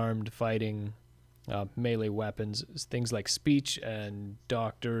 unarmed fighting, melee weapons, things like speech and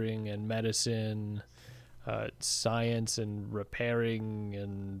doctoring and medicine, science and repairing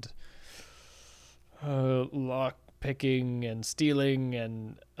and lock picking and stealing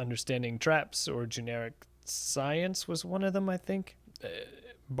and understanding traps, or generic science was one of them, I think.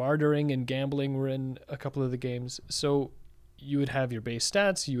 Bartering and gambling were in a couple of the games. So you would have your base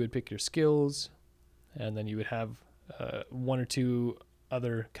stats, you would pick your skills, and then you would have one or two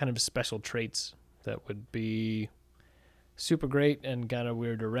other kind of special traits that would be super great and kind of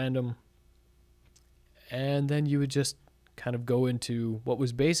weird or random. And then you would just kind of go into what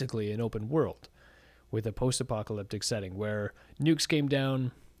was basically an open world with a post-apocalyptic setting where nukes came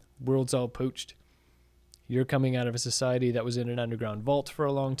down, world's all poached. You're coming out of a society that was in an underground vault for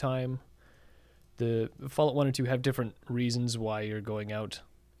a long time. The Fallout 1 and 2 have different reasons why you're going out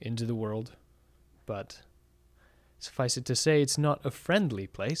into the world, but suffice it to say, it's not a friendly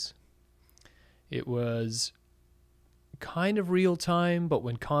place. It was kind of real time, but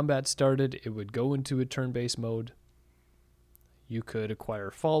when combat started, it would go into a turn-based mode. You could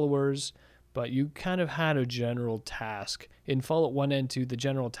acquire followers, but you kind of had a general task. In Fallout 1 and 2, the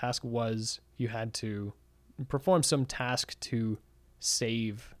general task was you had to perform some task to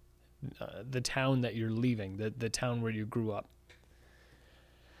save the town that you're leaving, the town where you grew up.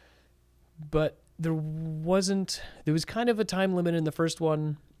 But there was kind of a time limit in the first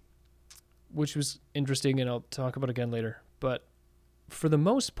one, which was interesting, and I'll talk about again later. But for the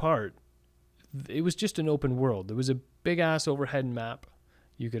most part, it was just an open world. There was a big-ass overhead map.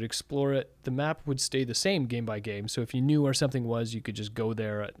 You could explore it. The map would stay the same game by game, so if you knew where something was, you could just go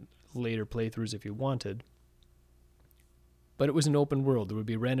there at later playthroughs if you wanted. But it was an open world. There would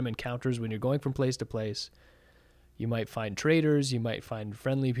be random encounters when you're going from place to place. You might find traders, you might find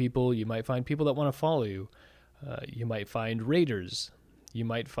friendly people, you might find people that want to follow you. You might find raiders. You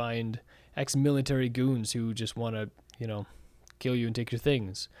might find ex-military goons who just want to, kill you and take your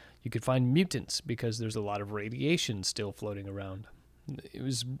things. You could find mutants because there's a lot of radiation still floating around. It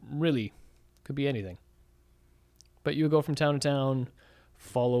was really, could be anything. But you would go from town to town,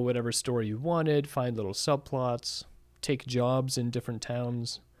 follow whatever story you wanted, find little subplots, take jobs in different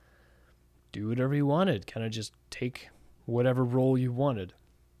towns, do whatever you wanted, kind of just take whatever role you wanted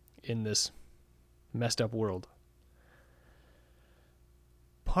in this messed up world.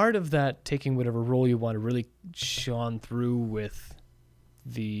 Part of that taking whatever role you wanted really shone through with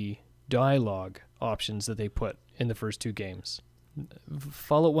the dialogue options that they put in the first two games.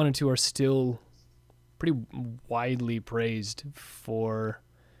 Fallout 1 and 2 are still pretty widely praised for,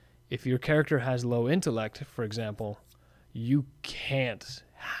 if your character has low intellect, for example, you can't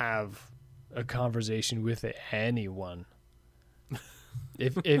have a conversation with anyone.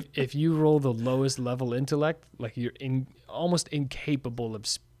 If you roll the lowest level intellect, like you're almost incapable of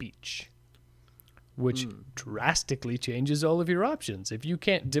speech, which drastically changes all of your options. If you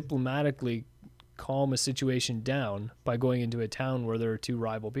can't diplomatically calm a situation down by going into a town where there are two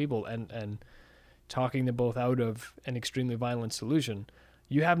rival people and talking them both out of an extremely violent solution,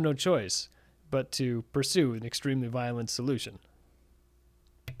 you have no choice but to pursue an extremely violent solution.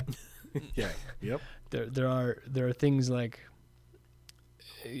 Yeah. Yep. There are things like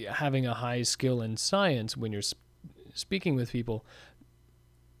having a high skill in science when you're speaking with people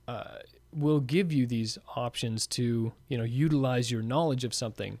will give you these options to utilize your knowledge of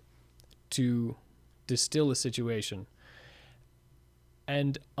something to distill a situation.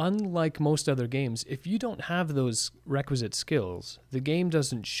 And unlike most other games, if you don't have those requisite skills, the game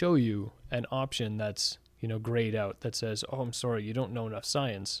doesn't show you an option that's grayed out that says, "Oh, I'm sorry, you don't know enough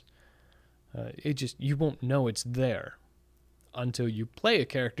science." You won't know it's there until you play a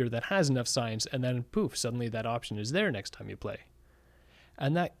character that has enough science, and then poof, suddenly that option is there next time you play.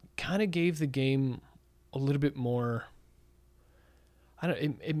 And that kind of gave the game a little bit more,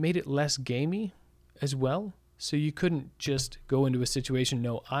 it made it less gamey as well. So you couldn't just go into a situation,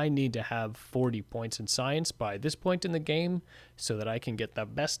 no, I need to have 40 points in science by this point in the game so that I can get the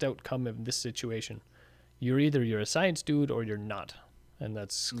best outcome in this situation. You're a science dude or you're not. And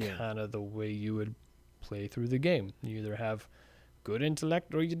that's kind of the way you would play through the game. You either have good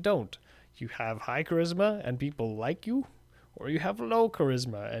intellect or you don't. You have high charisma and people like you, or you have low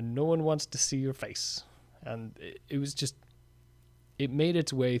charisma and no one wants to see your face. And it was just, it made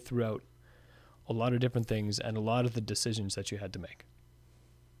its way throughout a lot of different things and a lot of the decisions that you had to make.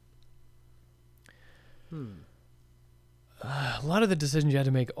 A lot of the decisions you had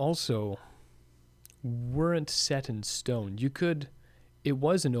to make also weren't set in stone. It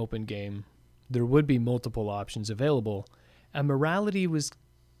was an open game. There would be multiple options available, and morality was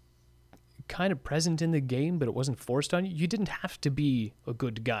kind of present in the game, but it wasn't forced on you. You didn't have to be a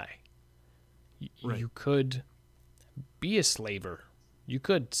good guy. Right. You could be a slaver. You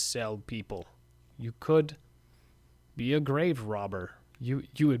could sell people. You could be a grave robber. You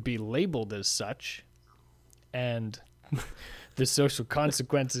would be labeled as such, and the social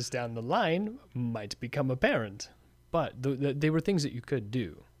consequences down the line might become apparent. But they were things that you could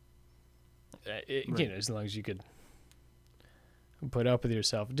do. You know, as long as you could put up with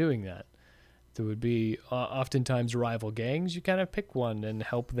yourself doing that. There would be oftentimes rival gangs. You kind of pick one and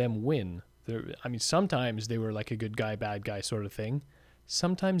help them win. Sometimes they were like a good guy, bad guy sort of thing.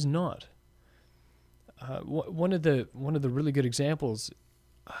 Sometimes not. One of the really good examples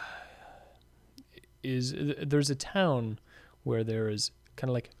is there's a town where there is kind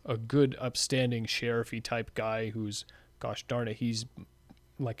of like a good, upstanding sheriffy type guy who's, gosh darn it, he's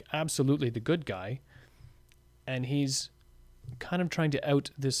like absolutely the good guy, and he's kind of trying to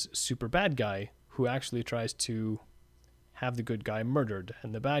out this super bad guy who actually tries to have the good guy murdered,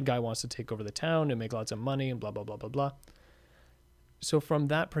 and the bad guy wants to take over the town and make lots of money and blah blah blah blah blah. So from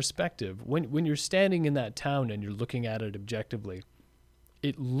that perspective, when you're standing in that town and you're looking at it objectively,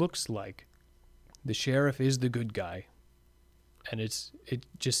 it looks like the sheriff is the good guy, and it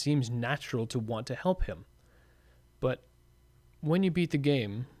just seems natural to want to help him. But when you beat the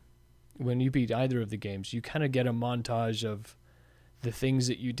game, when you beat either of the games, you kind of get a montage of the things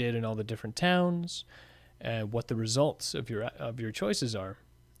that you did in all the different towns and what the results of your choices are.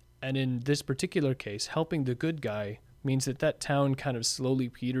 And in this particular case, helping the good guy means that town kind of slowly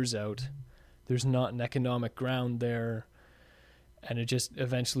peters out. There's not an economic ground there. And it just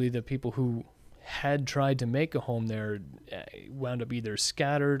eventually the people who had tried to make a home there wound up either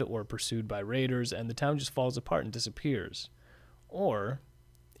scattered or pursued by raiders, and the town just falls apart and disappears. Or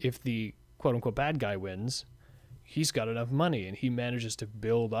if the quote-unquote bad guy wins, he's got enough money and he manages to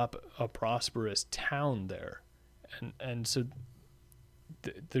build up a prosperous town there. And so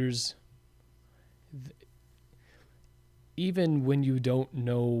there's... even when you don't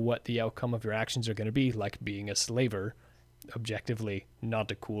know what the outcome of your actions are going to be, like being a slaver, objectively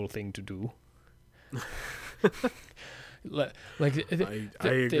not a cool thing to do. I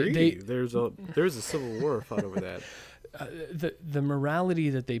agree. There's a civil war fought over that. The morality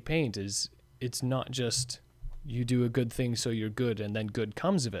that they paint is, it's not just you do a good thing so you're good and then good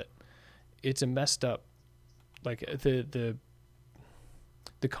comes of it. It's a messed up, like the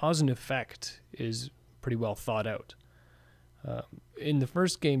cause and effect is pretty well thought out. In the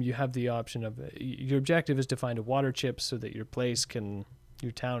first game, you have the option of your objective is to find a water chip so that your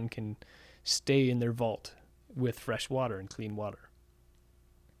town can stay in their vault with fresh water and clean water.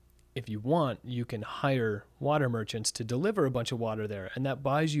 If you want, you can hire water merchants to deliver a bunch of water there, and that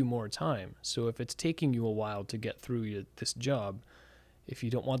buys you more time. So if it's taking you a while to get through this job, if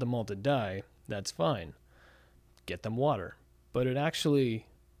you don't want them all to die, that's fine. Get them water. But it actually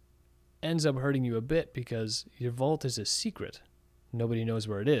ends up hurting you a bit because your vault is a secret. Nobody knows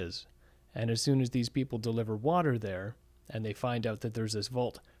where it is. And as soon as these people deliver water there, and they find out that there's this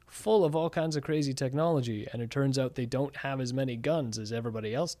vault full of all kinds of crazy technology, and it turns out they don't have as many guns as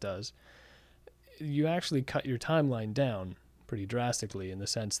everybody else does, you actually cut your timeline down pretty drastically, in the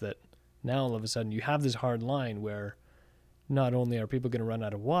sense that now all of a sudden you have this hard line where not only are people going to run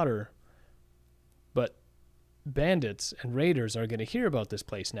out of water, but bandits and raiders are going to hear about this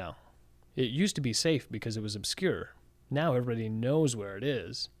place now. It used to be safe because it was obscure. Now everybody knows where it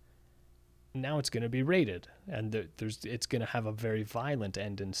is. Now it's going to be raided, and it's going to have a very violent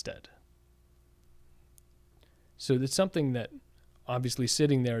end instead. So it's something that, obviously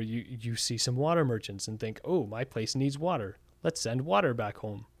sitting there, you see some water merchants and think, oh, my place needs water. Let's send water back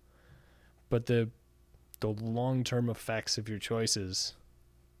home. But the long-term effects of your choices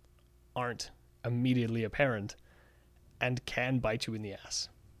aren't immediately apparent. and can bite you in the ass.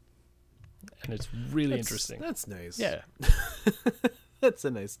 And it's really interesting. That's nice. Yeah. That's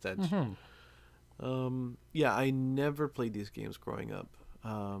a nice touch. Mm-hmm. Yeah, I never played these games growing up.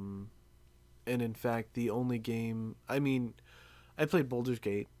 And in fact, the only game, I mean, I played Baldur's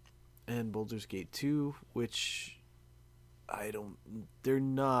Gate and Baldur's Gate 2, which they're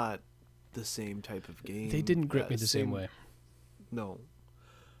not the same type of game. They didn't grip me the same way. No.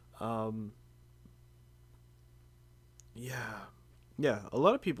 Yeah, a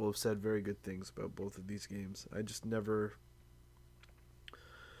lot of people have said very good things about both of these games. I just never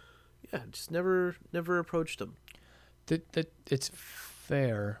approached them. That it's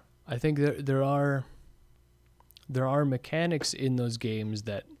fair. I think there are mechanics in those games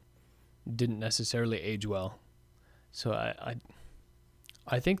that didn't necessarily age well. So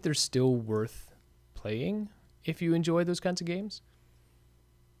I think they're still worth playing if you enjoy those kinds of games.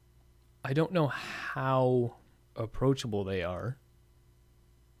 I don't know how approachable they are.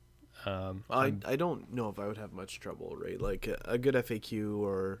 I don't know if I would have much trouble, right? Like a good FAQ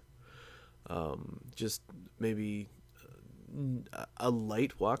or just maybe a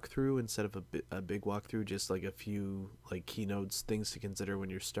light walkthrough instead of a big walkthrough, just like a few like keynotes, things to consider when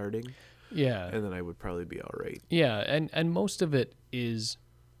you're starting. Yeah. And then I would probably be all right. Yeah, and most of it is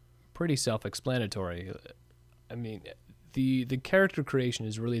pretty self-explanatory. I mean, the character creation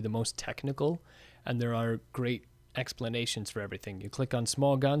is really the most technical, and there are great explanations for everything. You click on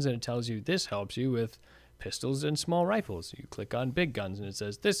small guns and it tells you this helps you with pistols and small rifles. You click on big guns and it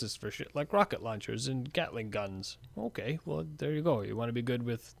says this is for shit like rocket launchers and Gatling guns. Okay, well there you go. You want to be good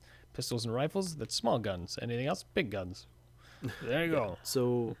with pistols and rifles? That's small guns. Anything else? Big guns. There you go.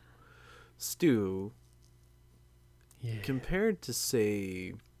 So, Stu, Yeah. compared to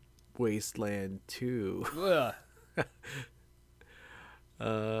say Wasteland 2, Ugh.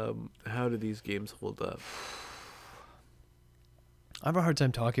 how do these games hold up? I have a hard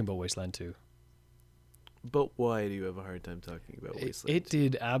time talking about Wasteland 2. But why do you have a hard time talking about Wasteland? It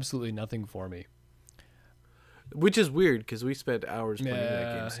did absolutely nothing for me. Which is weird because we spent hours playing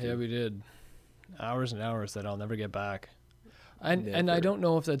that game. Stu. Yeah, we did. Hours and hours that I'll never get back. And I Never. don't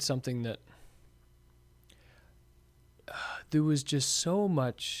know if that's something that there was just so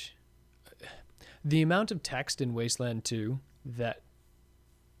much the amount of text in Wasteland 2 that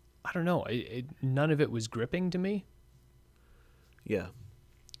I don't know, none of it was gripping to me. Yeah.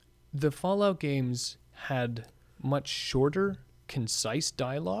 The Fallout games had much shorter, concise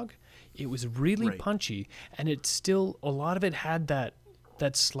dialogue. It was really Right. punchy, and it still, a lot of it had that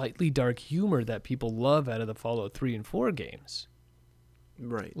slightly dark humor that people love out of the Fallout 3 and 4 games.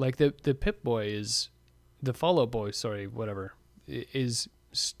 Right. Like the Pip-Boy the Fallout Boy, is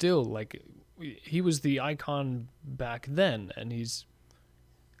still like, he was the icon back then, and he's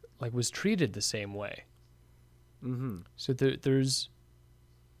like was treated the same way. Mm-hmm. So there's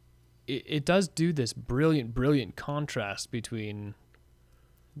it does do this brilliant contrast between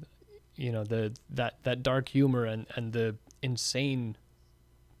that dark humor and the insane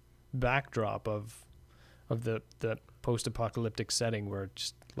backdrop of the post-apocalyptic setting where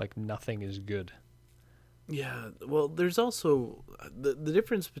just like nothing is good. Yeah. Well, there's also the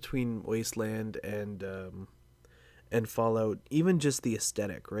difference between Wasteland and Fallout, even just the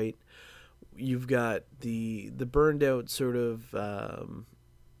aesthetic, right? You've got the burned out sort of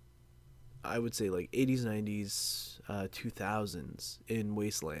I would say like 80s, 90s, 2000s in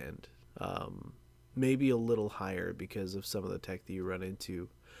Wasteland. Maybe a little higher because of some of the tech that you run into.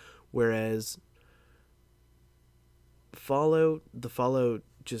 Whereas Fallout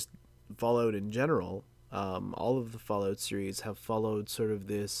in general, all of the Fallout series have followed sort of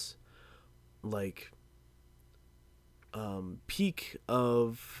this like peak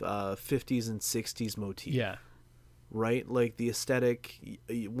of 50s and 60s motif. Yeah. Right? Like the aesthetic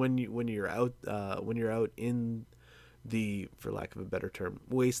when you're out in the, for lack of a better term,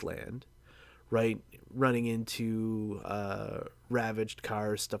 wasteland, right? Running into ravaged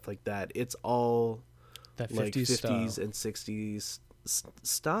cars, stuff like that. It's all That 50s, like 50s style. and 60s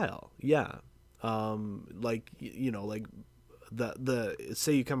style. Yeah. Like like the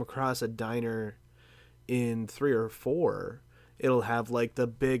say you come across a diner in 3 or 4, it'll have like the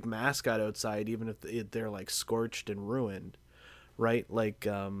big mascot outside, even if they're like scorched and ruined, right? Like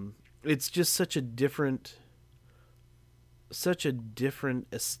it's just such a different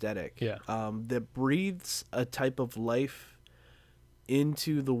aesthetic. Yeah. That breathes a type of life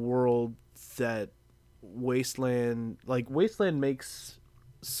into the world that Wasteland makes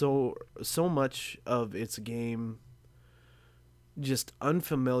so much of its game just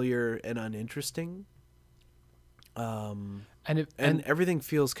unfamiliar and uninteresting. And And everything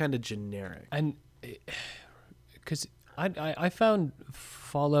feels kind of generic. and because I found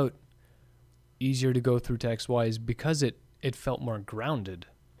Fallout easier to go through text-wise because it felt more grounded.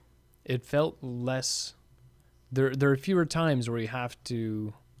 It felt less... There are fewer times where you have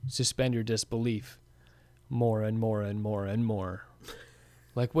to suspend your disbelief more and more and more and more.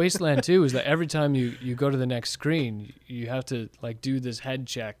 Like Wasteland 2 is that every time you go to the next screen, you have to like do this head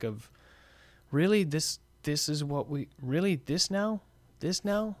check of, really, this is what we... Really? This now? This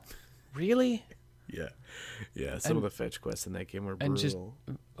now? Really? Yeah. Some of the fetch quests in that game were brutal. And just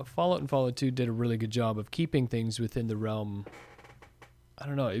Fallout and Fallout 2 did a really good job of keeping things within the realm. I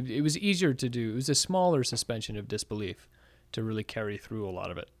don't know. It was easier to do. It was a smaller suspension of disbelief to really carry through a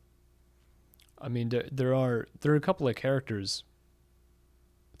lot of it. I mean, there are a couple of characters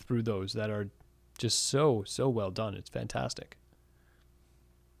through those that are just so well done. It's fantastic.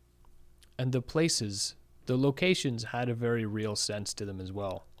 And the places, the locations had a very real sense to them as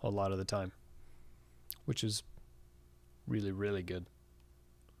well a lot of the time, which is really, really good.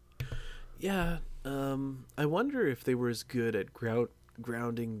 Yeah, I wonder if they were as good at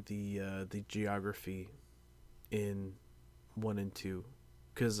grounding the geography in 1 and 2,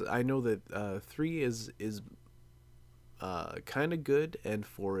 because I know that 3 is kind of good, and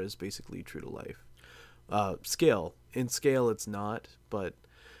 4 is basically true to life. In scale it's not, but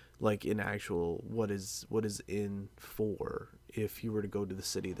like in actual what is in 4, if you were to go to the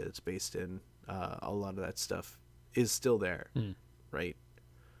city that it's based in, a lot of that stuff is still there, right?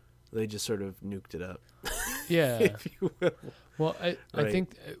 They just sort of nuked it up. Yeah. If you will. Well, I Right.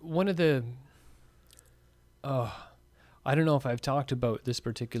 think one of the... I don't know if I've talked about this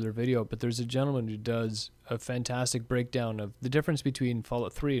particular video, but there's a gentleman who does a fantastic breakdown of the difference between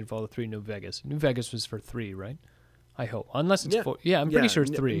Fallout 3 and Fallout 3 New Vegas. New Vegas was for 3, right? I hope. Unless it's 4. Yeah, I'm pretty sure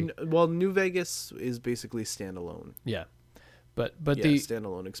it's 3. Well, New Vegas is basically standalone. Yeah. But Yeah, the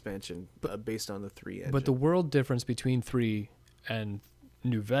standalone expansion based on the 3 engine. But the world difference between 3 and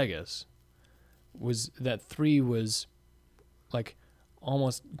New Vegas was that 3 was like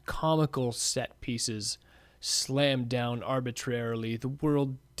almost comical set pieces slammed down arbitrarily. The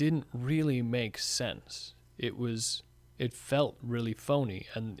world didn't really make sense. It felt really phony.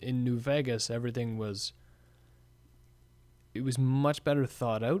 And in New Vegas, everything was much better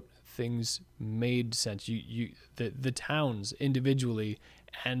thought out. Things made sense. The towns individually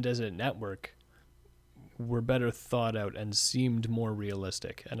and as a network were better thought out and seemed more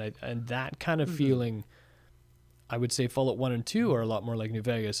realistic. And that kind of feeling, I would say Fallout 1 and 2 are a lot more like New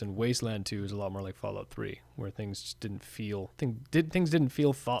Vegas, and Wasteland 2 is a lot more like Fallout 3, where things just didn't feel things didn't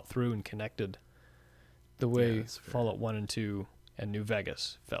feel thought through and connected the way that's fair. Fallout 1 and 2 and New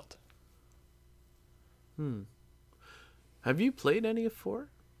Vegas felt. Have you played any of 4?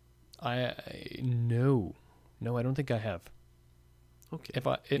 No, I don't think I have. Okay.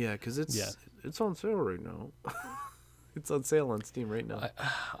 Yeah, because it's on sale right now. It's on sale on Steam right now.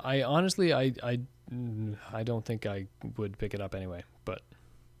 I honestly, I don't think I would pick it up anyway, but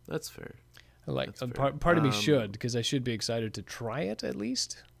That's fair. like That's part of me fair. should, because I should be excited to try it at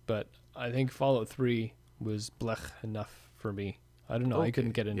least, but I think Fallout 3 was blech enough for me. I don't know, I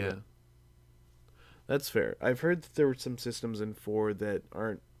couldn't get into it. That's fair. I've heard that there were some systems in 4 that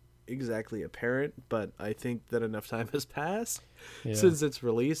aren't exactly apparent, but I think that enough time has passed Yeah. since it's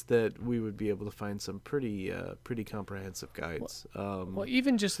released that we would be able to find some pretty comprehensive guides. Well,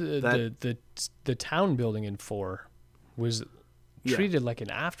 even just the town building in 4 was Yeah. treated like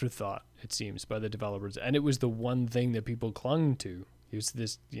an afterthought, it seems, by the developers, and it was the one thing that people clung to. It was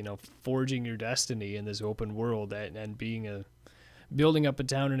this, forging your destiny in this open world and building up a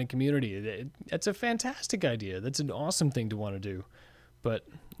town and a community. That's a fantastic idea. That's an awesome thing to want to do, but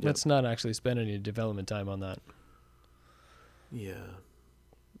let's not actually spend any development time on that.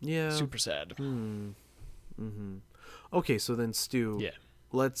 Yeah. Super sad. Okay, so then Stu, Yeah.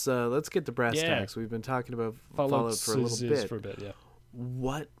 let's get to brass tacks. We've been talking about Fallout for a little bit. For a bit, yeah.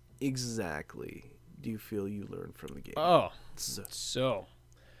 What exactly do you feel you learned from the game? Oh, so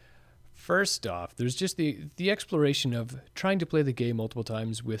first off, there's just the exploration of trying to play the game multiple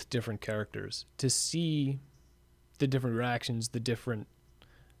times with different characters to see the different reactions, the different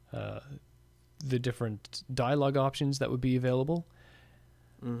dialogue options that would be available,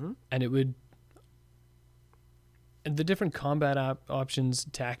 and and the different combat options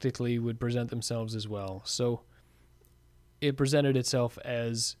tactically would present themselves as well. So it presented itself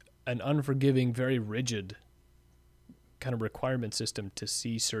as an unforgiving, very rigid kind of requirement system to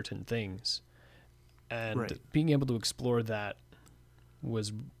see certain things, and being able to explore that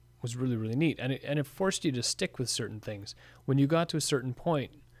was really, really neat, and it forced you to stick with certain things. When you got to a certain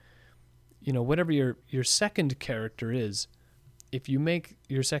point, whatever your second character is, if you make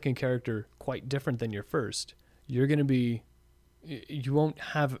your second character quite different than your first, you're going to be, you won't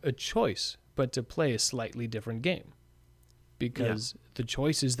have a choice but to play a slightly different game, because the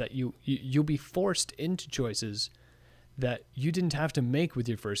choices that you'll be forced into choices that you didn't have to make with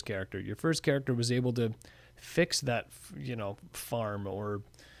your first character. Your first character was able to fix that, farm, or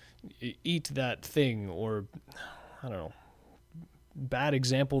eat that thing, or I don't know, bad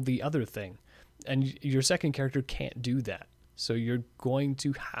example, the other thing. And your second character can't do that. So you're going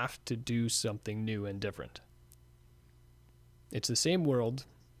to have to do something new and different. It's the same world.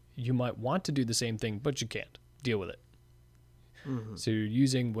 You might want to do the same thing, but you can't. Deal with it. Mm-hmm. So you're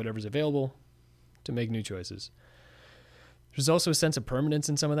using whatever's available to make new choices. There's also a sense of permanence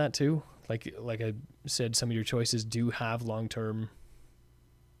in some of that too. Like I said, some of your choices do have longer-term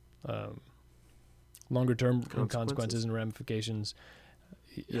consequences and ramifications.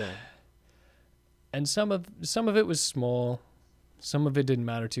 Yeah. And some of it was small. Some of it didn't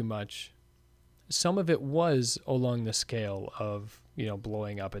matter too much. Some of it was along the scale of,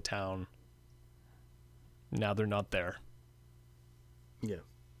 blowing up a town. Now they're not there. Yeah.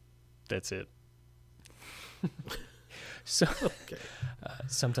 That's it. So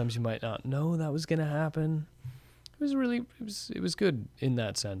sometimes you might not know that was going to happen. It was good in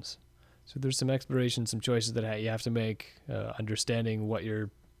that sense. So there's some exploration, some choices that you have to make, understanding what your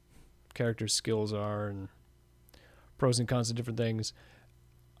character's skills are and pros and cons of different things.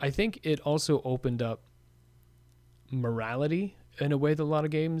 I think it also opened up morality in a way that a lot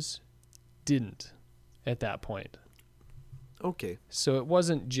of games didn't at that point. Okay. So it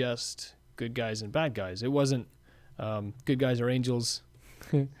wasn't just good guys and bad guys. It wasn't good guys are angels,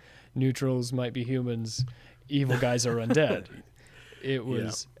 neutrals might be humans, evil guys are undead. It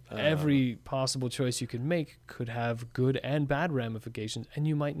was every possible choice you could make could have good and bad ramifications, and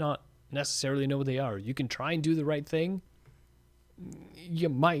you might not necessarily know what they are. You can try and do the right thing. You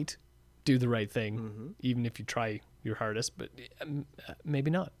might do the right thing, even if you try your hardest, but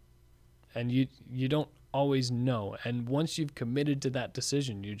maybe not. And you don't always know. And once you've committed to that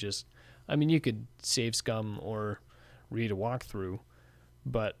decision, you could save scum or read a walkthrough,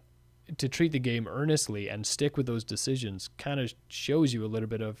 but to treat the game earnestly and stick with those decisions kind of shows you a little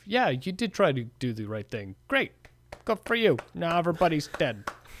bit of, you did try to do the right thing. Great. Good for you. Now everybody's dead.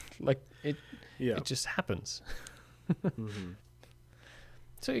 It just happens. Mm-hmm.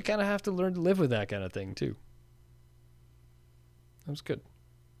 So you kind of have to learn to live with that kind of thing too. That was good.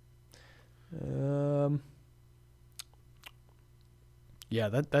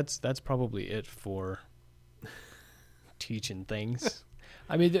 That's probably it for teaching things.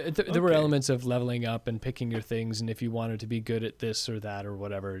 I mean, there were elements of leveling up and picking your things, and if you wanted to be good at this or that or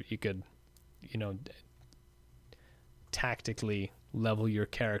whatever, you could, tactically level your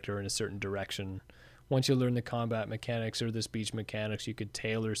character in a certain direction. Once you learn the combat mechanics or the speech mechanics, you could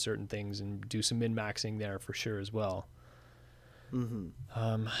tailor certain things and do some min-maxing there for sure as well.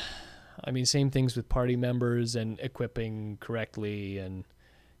 Mm-hmm. Same things with party members and equipping correctly and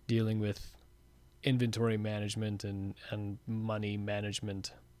dealing with inventory management and money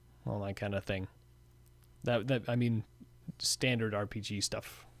management, all that kind of thing. Standard RPG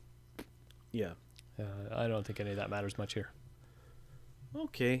stuff. Yeah. I don't think any of that matters much here.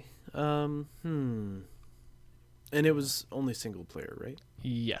 Okay. And it was only single player, right?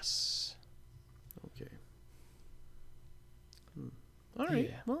 Yes. Okay. All right.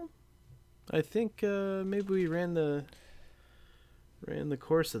 Yeah. Well, I think maybe we ran the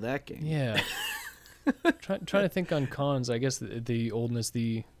course of that game. Yeah. Trying to think on cons. I guess the oldness,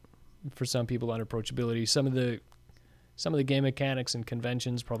 for some people, unapproachability. Some of the game mechanics and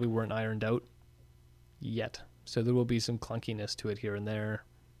conventions probably weren't ironed out yet, so there will be some clunkiness to it here and there.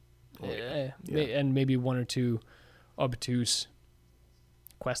 And maybe one or two obtuse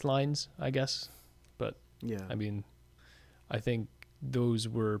quest lines, I guess. But I think those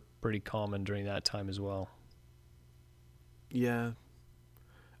were pretty common during that time as well. Yeah.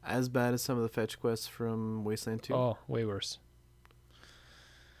 As bad as some of the fetch quests from Wasteland 2? Oh, way worse.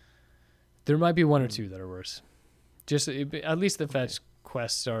 There might be one or two that are worse. Just at least the fetch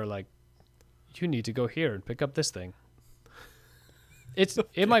quests are like, you need to go here and pick up this thing.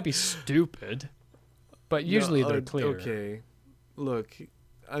 It might be stupid, but usually they're clear. Okay. Look,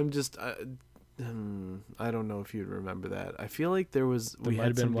 I'm just I don't know if you'd remember that. I feel like there might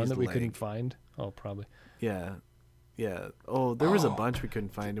have been one that we couldn't find. Oh, probably. Yeah. Yeah. Oh, there was a bunch we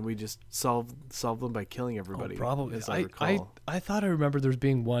couldn't find, and we just solved them by killing everybody. Oh, probably. As I recall. I thought I remember there was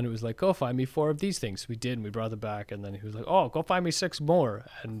being one. It was like, go find me 4 of these things. We did, and we brought them back, and then he was like, oh, go find me 6 more,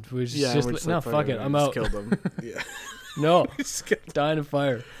 and we just no, fuck it, I'm out. Killed them. Yeah. No, dying of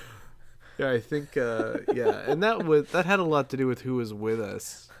fire. Yeah, I think. And that had a lot to do with who was with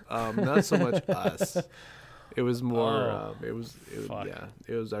us. Not so much us. It was more. Oh, fuck. Yeah.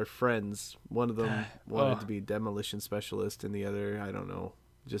 It was our friends. One of them wanted Oh. to be a demolition specialist, and the other, I don't know,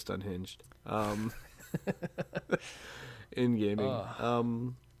 just unhinged. In gaming.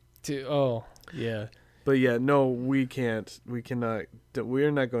 Oh. Yeah. But yeah, no, we can't. We cannot. We're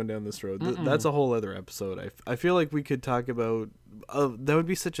not going down this road. That's a whole other episode. I feel like we could talk about. That would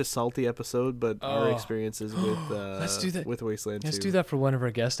be such a salty episode, but our Oh. experiences with Let's do that. with Wasteland 2. Let's do that for one of our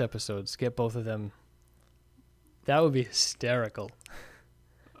guest episodes. Get both of them. That would be hysterical.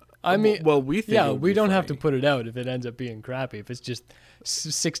 I mean, well, we think yeah, it would we be don't have to funny. put it out if it ends up being crappy. If it's just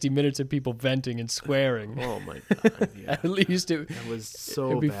 60 minutes of people venting and swearing, Oh my god! Yeah, at least that was so.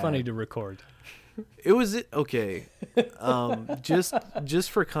 it'd be bad. funny to record. It was okay. Just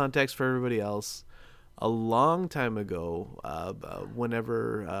for context for everybody else, a long time ago,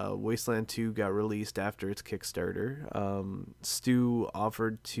 whenever Wasteland 2 got released after its Kickstarter, Stu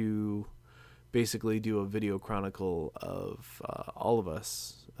offered to basically do a video chronicle of all of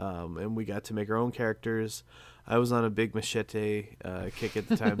us, and we got to make our own characters. I was on a big machete kick at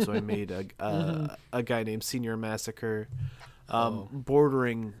the time, so I made a guy named Senior Massacre,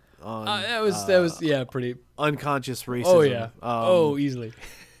 bordering on That was yeah, pretty. unconscious racism. Oh yeah. Easily.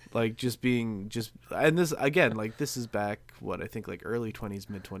 Like just being and this again, like this is back I think like early 20s,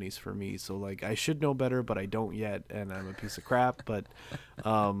 mid 20s for me. So like I should know better, but I don't yet, and I'm a piece of crap. But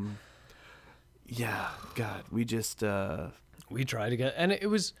yeah, God, we just We tried to get, and it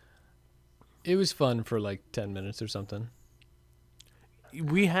was fun for like 10 minutes or something.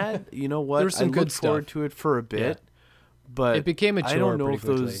 we had, you know what? There was some I good looked forward stuff. to it for a bit. Yeah. But It became a I chore don't know pretty if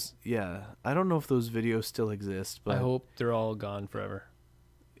quickly. those I don't know if those videos still exist, but I hope they're all gone forever.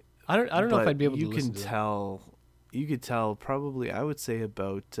 I don't know if but I'd be able to you listen can to them. tell you could tell probably I would say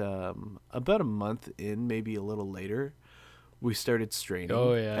about a month in, maybe a little later, we started straining.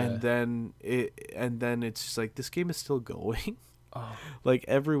 Oh, yeah. And then it's just like this game is still going. Oh. Like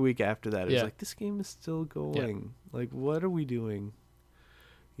every week after that it's Yeah. like this game is still going. Like what are we doing?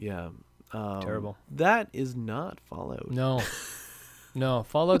 Yeah. Terrible. That is not Fallout. No. No,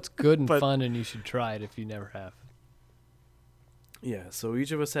 Fallout's good and But- fun, and you should try it if you never have. Yeah, so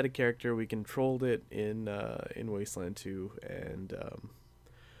each of us had a character. We controlled it in Wasteland 2, and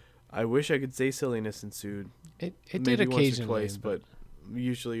I wish I could say silliness ensued. It Maybe did once or occasionally, twice, but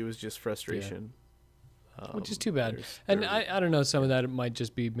usually it was just frustration. which is too bad. And I don't know, some of that might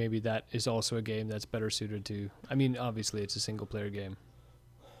just be maybe that is also a game that's better suited to. I mean, obviously it's a single player game.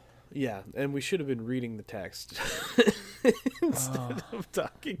 Yeah, and we should have been reading the text instead of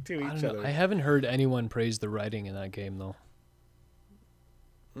talking to I each don't know. other. I haven't heard anyone praise the writing in that game though.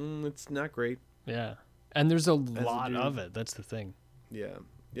 It's not great. Yeah, and there's a a lot dude. of it. That's the thing.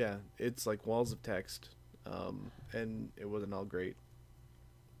 Yeah, it's like walls of text, and it wasn't all great.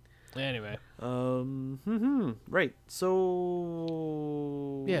 Anyway, Right.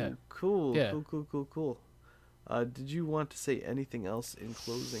 So Yeah. cool. Yeah. Cool. Did you want to say anything else in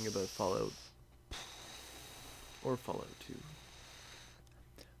closing about Fallout or Fallout 2?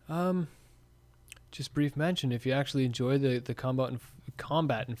 just brief mention: if you actually enjoy the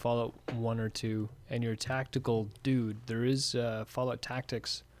combat in Fallout 1 or 2, and you're a tactical dude, there is Fallout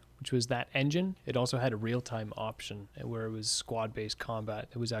Tactics, which was that engine. It also had a real-time option where it was squad-based combat.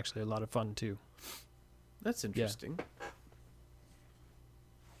 It was actually a lot of fun too. That's interesting.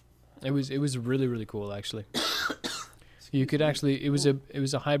 It was really, really cool actually. You could actually it was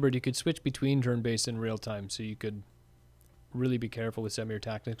a hybrid. You could switch between turn-based and real-time, so you could really be careful with some of your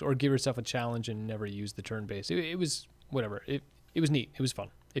tactics, or give yourself a challenge and never use the turn-based. It was whatever. It was neat. It was fun.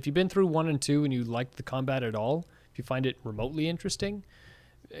 If you've been through 1 and 2 and you liked the combat at all, if you find it remotely interesting,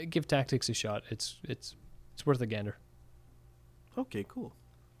 give Tactics a shot. It's worth a gander. Okay, cool.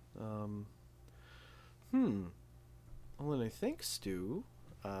 Well, then I think, Stu,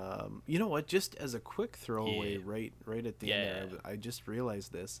 you know what? Just as a quick throwaway, Yeah. right at the end there, I just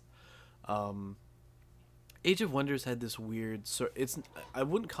realized this. Age of Wonders had this weird I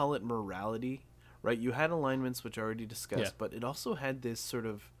wouldn't call it morality, right? You had alignments, which I already discussed, Yeah. but it also had this sort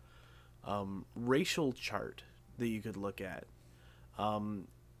of racial chart that you could look at. And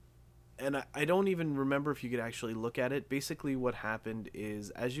I don't even remember if you could actually look at it. Basically, what happened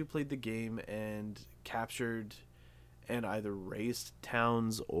is as you played the game and captured and either razed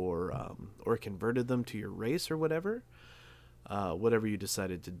towns or converted them to your race or whatever you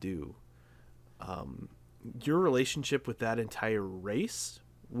decided to do, your relationship with that entire race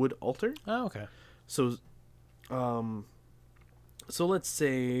would alter. Oh, okay. So let's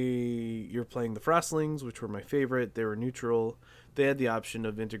say you're playing the Frostlings, which were my favorite. They were neutral. They had the option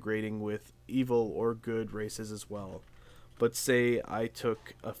of integrating with evil or good races as well. But say I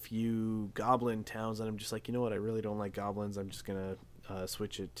took a few goblin towns and I'm just like, you know what, I really don't like goblins. I'm just gonna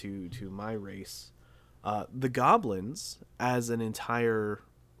switch it to my race. The goblins, as an entire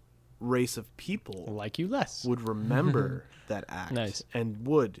race of people, Like you less. would remember that act Nice. and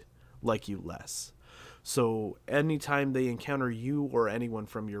would like you less. So anytime they encounter you or anyone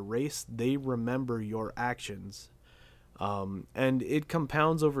from your race, they remember your actions. And it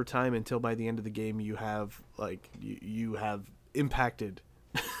compounds over time until by the end of the game you have you have impacted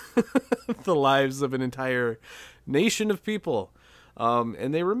the lives of an entire nation of people,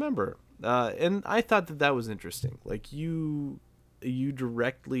 and they remember. And I thought that was interesting. Like you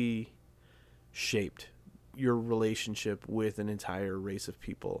directly shaped your relationship with an entire race of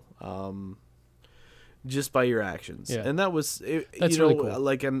people, just by your actions. Yeah. And that was That's really cool.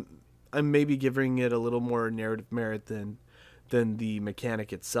 Like I'm maybe giving it a little more narrative merit than the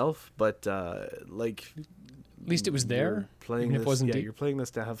mechanic itself, but like At least it was there. you're playing even if this, it wasn't yeah, deep. you're playing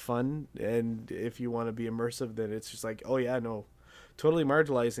this to have fun, and if you want to be immersive, then it's just like, oh yeah, no, totally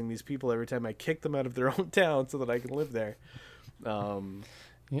marginalizing these people every time I kick them out of their own town so that I can live there.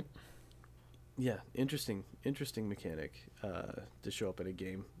 Yep. Yeah, interesting mechanic to show up in a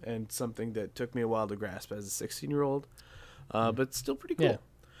game, and something that took me a while to grasp as a 16-year-old, but still pretty cool. Yeah.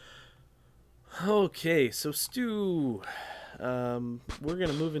 Okay, so Stu, we're going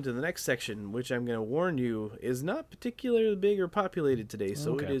to move into the next section, which I'm going to warn you is not particularly big or populated today.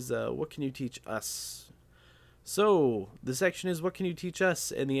 So it Okay. is, what can you teach us? So the section is, what can you teach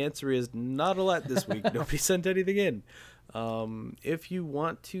us? And the answer is not a lot this week. Nobody sent anything in. If you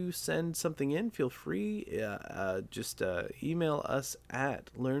want to send something in, feel free. Just email us at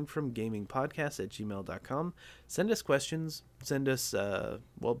learnfromgamingpodcast@gmail.com. Send us questions. Send us,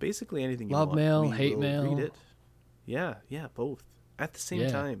 basically anything you Love want. mail, We hate will mail. read it. Yeah, both at the same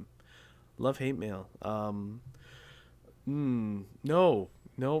Yeah. time. Love hate mail. No,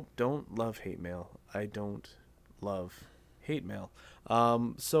 don't love hate mail. I don't love hate mail.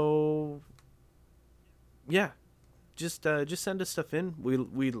 So yeah, just send us stuff in. We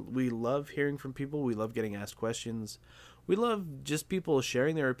love hearing from people. We love getting asked questions. We love just people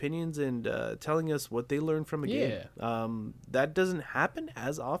sharing their opinions and telling us what they learned from a game. That doesn't happen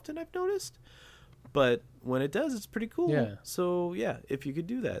as often, I've noticed, but when it does, it's pretty cool. Yeah. So yeah, if you could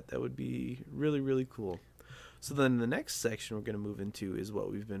do that, that would be really, really cool. So then the next section we're going to move into is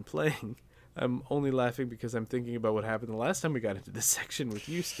what we've been playing. I'm only laughing because I'm thinking about what happened the last time we got into this section with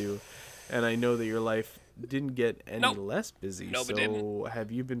you, Stu, and I know that your life didn't get any less busy. Nope, so it didn't.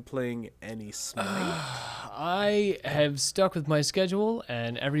 have you been playing any Smite? I have stuck with my schedule,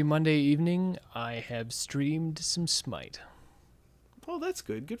 and every Monday evening I have streamed some Smite. Oh, that's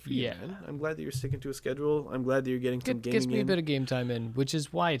good. Good for you, Yeah. man. I'm glad that you're sticking to a schedule. I'm glad that you're getting some gaming Gets me a in. bit of game time in, which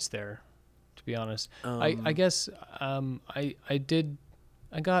is why it's there, to be honest. I guess I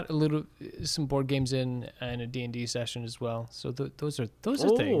got some board games in and a D&D session as well. So those are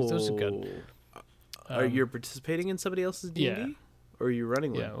things. Those are good. Are you participating in somebody else's D&D? yeah. Or are you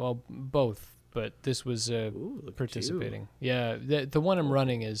running one? Yeah, well, both, but this was Ooh, look at you. participating. Yeah, the one I'm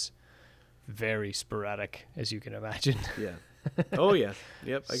running is very sporadic, as you can imagine. Yeah. Oh, yeah.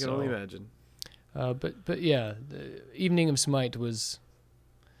 Yep, I can only So- imagine. But yeah, the Evening of Smite was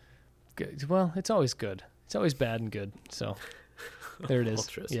good. Well, it's always good. It's always bad and good. So there it is. I'll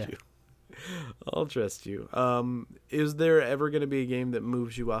trust yeah. you. I'll trust you. Is there ever going to be a game that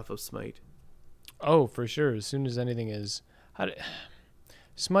moves you off of Smite? Oh, for sure. As soon as anything is,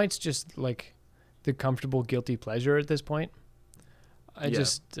 Smite's just like the comfortable guilty pleasure at this point. I Yeah.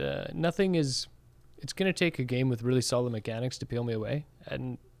 just nothing is. It's gonna take a game with really solid mechanics to peel me away,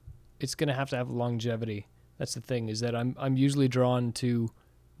 and it's gonna have to have longevity. That's the thing, is that I'm usually drawn to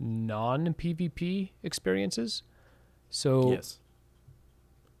non-PvP experiences. So Yes.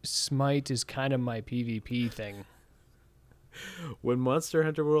 Smite is kind of my PvP thing. When Monster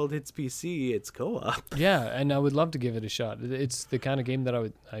Hunter World hits PC, it's co-op. Yeah, and I would love to give it a shot. It's the kind of game that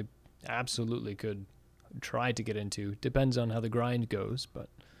I absolutely could try to get into. Depends on how the grind goes, but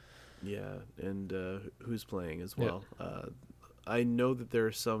Yeah, and who's playing as Yeah. well. I know that there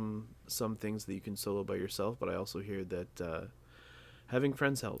are some things that you can solo by yourself, but I also hear that having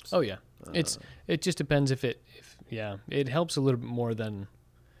friends helps. oh yeah, it just depends if it helps a little bit more than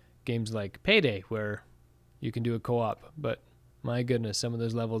games like Payday where you can do a co-op, but my goodness, some of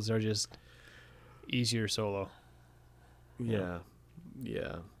those levels are just easier solo. Yeah,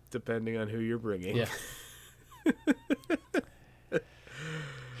 depending on who you're bringing. Yeah.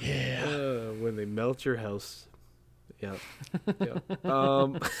 Yeah. When they melt your house. Yeah.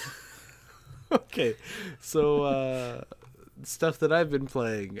 Okay. So stuff that I've been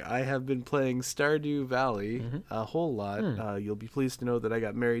playing. I have been playing Stardew Valley Mm-hmm. a whole lot. You'll be pleased to know that I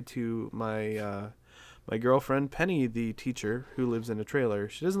got married to my girlfriend Penny, the teacher, who lives in a trailer.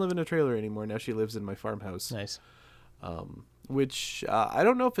 She doesn't live in a trailer anymore. Now she lives in my farmhouse. Nice. Which I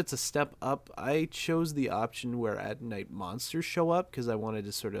don't know if it's a step up. I chose the option where at night monsters show up because I wanted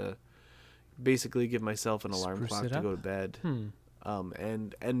to sort of basically give myself an alarm Spruce clock it to up? go to bed,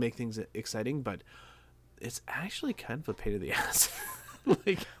 and make things exciting. But it's actually kind of a pain in the ass.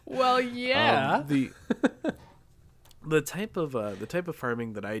 Like, Well, yeah. the type of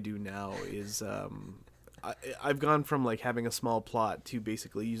farming that I do now is I've gone from like having a small plot to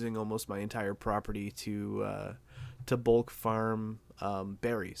basically using almost my entire property to bulk farm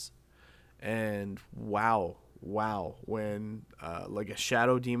berries. And wow, when like a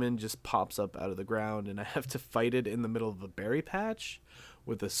shadow demon just pops up out of the ground and I have to fight it in the middle of a berry patch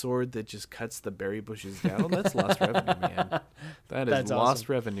with a sword that just cuts the berry bushes down, that's lost revenue, man. That is That's lost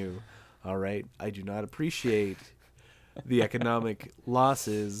awesome. revenue. All right, I do not appreciate the economic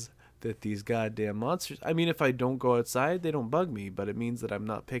losses that these goddamn monsters. I mean, if I don't go outside, they don't bug me, but it means that I'm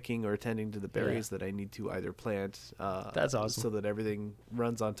not picking or attending to the berries that I need to either plant. That's awesome. So that everything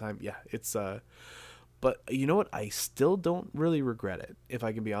runs on time. Yeah, it's but you know what? I still don't really regret it. If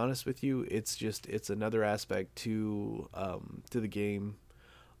I can be honest with you, it's another aspect to the game.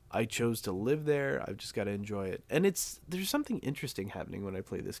 I chose to live there. I've just got to enjoy it, and there's something interesting happening when I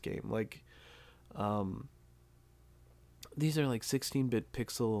play this game. Like, these are like 16-bit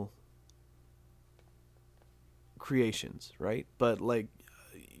pixel creations, right? But like,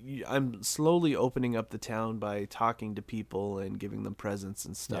 I'm slowly opening up the town by talking to people and giving them presents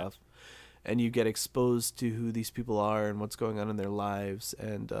and stuff. And you get exposed to who these people are and what's going on in their lives.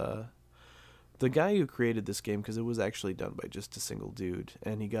 And the guy who created this game, because it was actually done by just a single dude,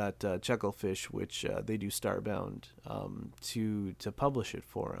 and he got Chucklefish, which they do Starbound, to publish it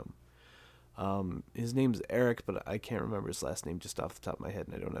for him. His name's Eric, but I can't remember his last name just off the top of my head,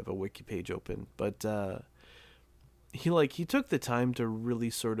 and I don't have a wiki page open. But he took the time to really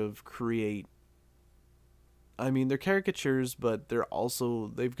sort of create. I mean, they're caricatures, but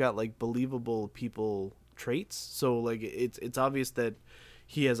they've got like believable people traits. So like it's obvious that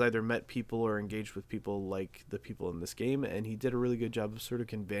he has either met people or engaged with people like the people in this game, and he did a really good job of sort of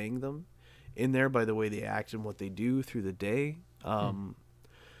conveying them in there by the way they act and what they do through the day. And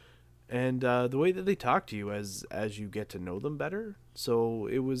the way that they talk to you as you get to know them better. So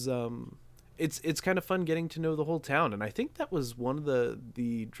it was it's kind of fun getting to know the whole town, and I think that was one of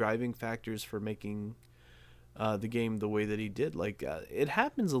the driving factors for making the game the way that he did. Like it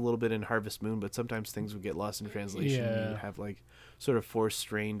happens a little bit in Harvest Moon, but sometimes things would get lost in translation. Yeah. You have like sort of forced,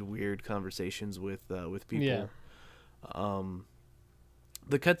 strained, weird conversations with people. Yeah.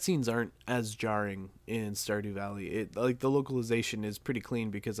 The cutscenes aren't as jarring in Stardew Valley. It like the localization is pretty clean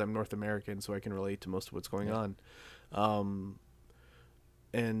because I'm North American, so I can relate to most of what's going on.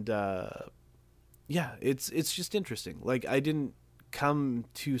 It's just interesting. Like I didn't come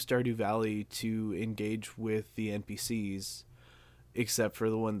to Stardew Valley to engage with the NPCs, except for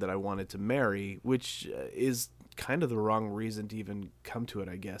the one that I wanted to marry, which is kind of the wrong reason to even come to it,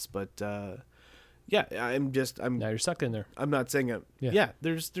 I guess. But yeah, I'm Now you're sucked in there. I'm not saying it. Yeah,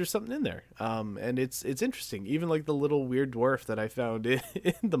 there's something in there. And it's interesting. Even like the little weird dwarf that I found in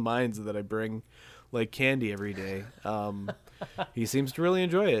the mines that I bring like candy every day. He seems to really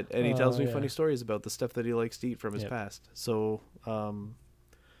enjoy it, and he tells me funny stories about the stuff that he likes to eat from his past. So,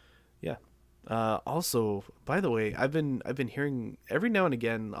 yeah. Also, by the way, I've been hearing every now and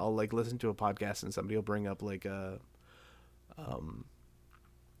again. I'll like listen to a podcast and somebody will bring up like a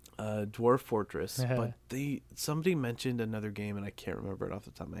Dwarf Fortress, but somebody mentioned another game and I can't remember it off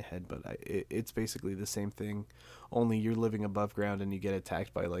the top of my head. But it's basically the same thing, only you're living above ground and you get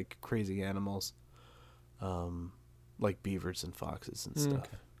attacked by like crazy animals, like beavers and foxes and stuff.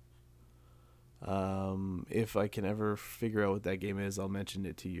 If I can ever figure out what that game is, I'll mention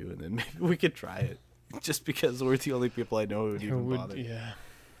it to you, and then maybe we could try it. Just because we're the only people I know who would even bother.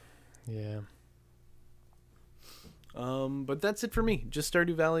 Yeah. But that's it for me. Just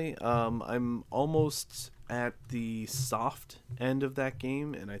Stardew Valley. I'm almost at the soft end of that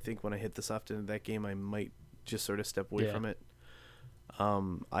game, and I think when I hit the soft end of that game, I might just sort of step away from it.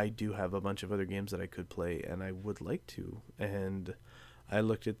 I do have a bunch of other games that I could play, and I would like to. And I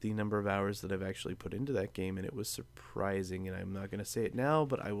looked at the number of hours that I've actually put into that game, and it was surprising. And I'm not going to say it now,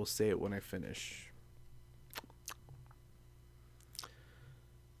 but I will say it when I finish.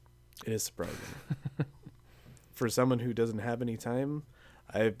 It is surprising. For someone who doesn't have any time,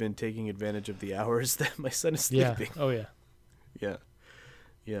 I've been taking advantage of the hours that my son is sleeping. Oh, yeah.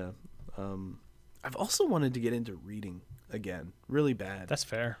 Yeah. I've also wanted to get into reading. again, really bad. That's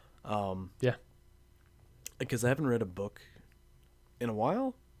fair. Um, Yeah. because I haven't read a book in a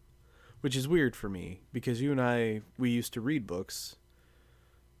while, which is weird for me because you and we used to read books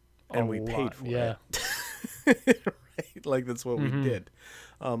and we paid for Yeah. it. Right? Like that's what Mhm. we did.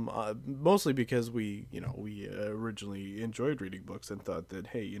 Mostly because we originally enjoyed reading books and thought that,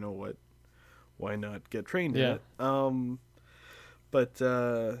 hey, you know what? Why not get trained in Yeah. it? But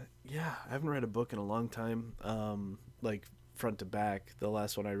yeah, I haven't read a book in a long time. Like front to back. The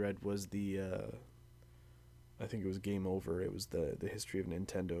last one I read was I think it was Game Over. It was the history of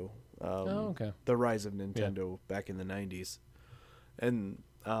Nintendo. Okay. The rise of Nintendo back in the 90s. And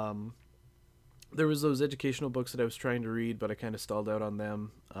there was those educational books that I was trying to read, but I kind of stalled out on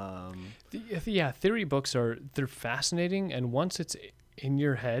them. Yeah, theory books they're fascinating, and once it's in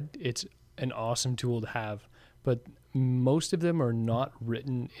your head, it's an awesome tool to have. But most of them are not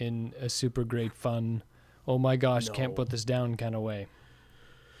written in a super great fun, oh my gosh, can't No. put this down kind of way.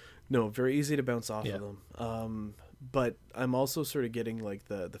 No, very easy to bounce off Yeah. of them. But I'm also sort of getting like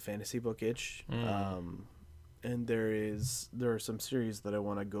the fantasy book itch. And there are some series that I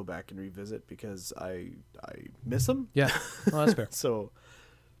want to go back and revisit because I miss them. Yeah, well, that's fair. So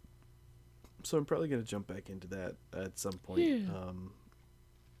I'm probably gonna jump back into that at some point. Yeah.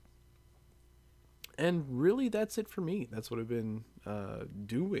 And really, that's it for me. That's what I've been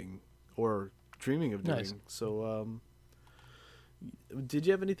doing or dreaming of doing. Nice. So, did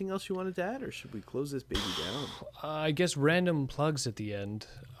you have anything else you wanted to add, or should we close this baby down? I guess random plugs at the end.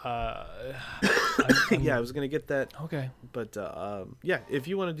 Yeah, I was gonna get that, Okay. but yeah, if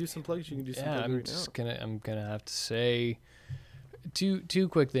you want to do some plugs, you can do some Yeah, plugs I'm right just now. I'm gonna have to say two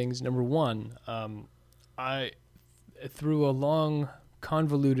quick things. Number one, I through a long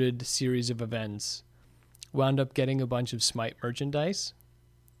convoluted series of events wound up getting a bunch of Smite merchandise.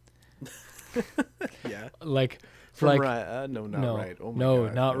 Yeah, Like from no, not no, right. Oh my no,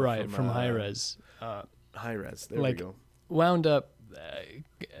 God. not No, right. From High Res. High res. There like, we go. Wound up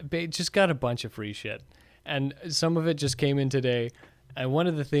just got a bunch of free shit, and some of it just came in today. And one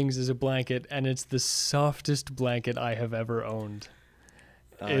of the things is a blanket, and it's the softest blanket I have ever owned.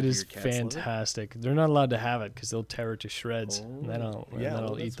 It is your cats love it? fantastic. They're not allowed to have it because they'll tear it to shreds, and then Oh, I'll, yeah, and then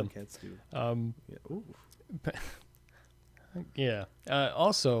well, I'll eat that's what them. cats do. Um, Yeah. Ooh. yeah.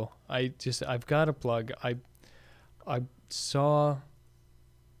 Also, I've got a plug. I saw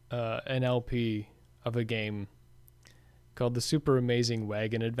an LP of a game called the Super Amazing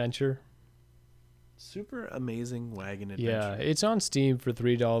Wagon Adventure. Super Amazing Wagon Yeah, Adventure. it's on Steam for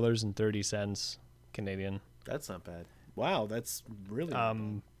 $3.30 Canadian. That's not bad. Wow, that's really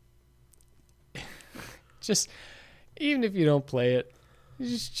Just even if you don't play it,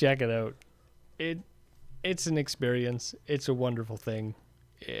 just check it out. It's an experience. It's a wonderful thing.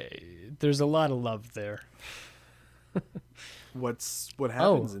 There's a lot of love there. what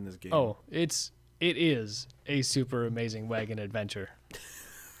happens in this game. Oh, it is a super amazing wagon adventure.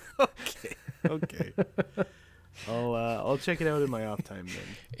 Okay. I'll check it out in my off time then.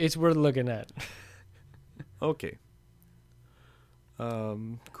 It's worth looking at. Okay.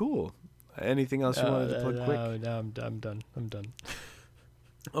 Cool. Anything else you wanted to plug quick? No, I'm done. I'm done.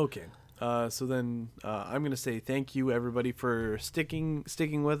 Okay. So then I'm gonna say thank you everybody for sticking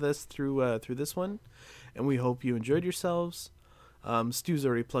with us through this one, and we hope you enjoyed yourselves. Stu's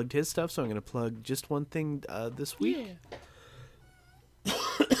already plugged his stuff, so I'm gonna plug just one thing this week,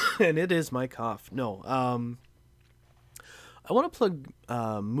 and it is my cough. No, I want to plug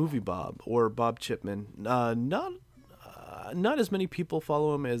Movie Bob or Bob Chipman. Not as many people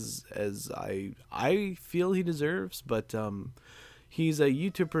follow him as I feel he deserves, but he's a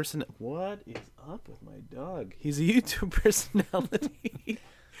YouTube person. What is up with my dog? He's a YouTube personality,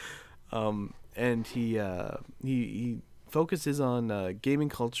 and he focuses on gaming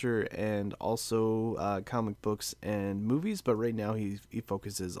culture and also comic books and movies. But right now he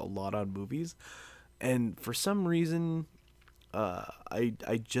focuses a lot on movies, and for some reason.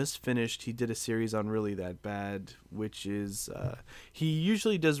 I just finished. He did a series on Really That Bad, which is he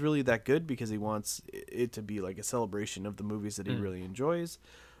usually does Really That Good because he wants it to be like a celebration of the movies that he really enjoys.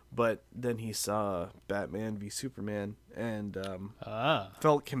 But then he saw Batman v Superman and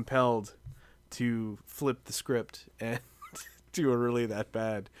felt compelled to flip the script and do a Really That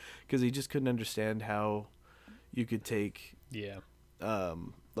Bad because he just couldn't understand how you could take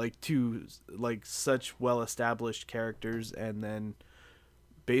like two like such well-established characters and then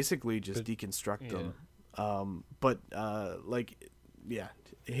basically just deconstruct them.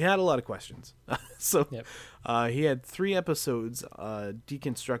 He had a lot of questions. So he had 3 episodes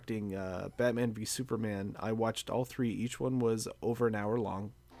deconstructing Batman v Superman. I watched all 3. Each one was over an hour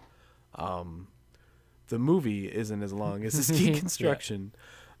long. the movie isn't as long as his deconstruction.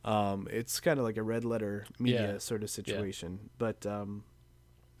 It's kind of like a red letter media sort of situation. But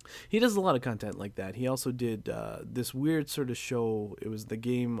he does a lot of content like that. He also did this weird sort of show. It was the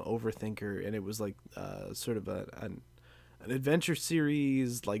Game Overthinker, and it was like sort of an adventure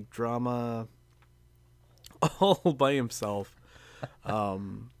series, like drama, all by himself.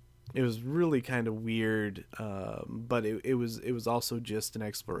 It was really kind of weird, but it was also just an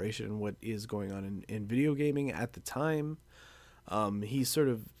exploration in what is going on in video gaming at the time. He sort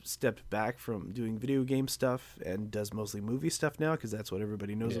of stepped back from doing video game stuff and does mostly movie stuff now because that's what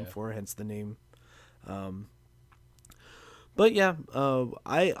everybody knows him for, hence the name. But yeah,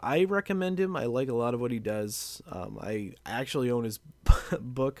 I recommend him. I like a lot of what he does. I actually own his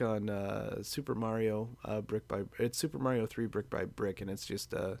book on Super Mario it's Super Mario 3 brick by brick, and it's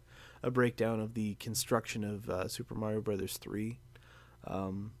just a breakdown of the construction of Super Mario Brothers 3.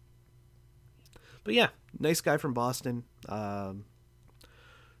 But yeah, nice guy from Boston.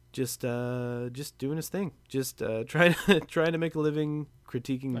 Just doing his thing. Just trying to make a living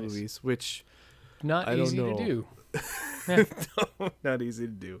critiquing movies, which not easy to do. No, not easy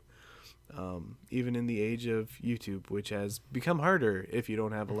to do. Even in the age of YouTube, which has become harder if you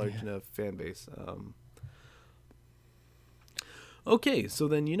don't have a large enough fan base. Okay, so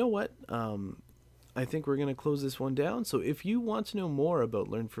then you know what? I think we're going to close this one down. So if you want to know more about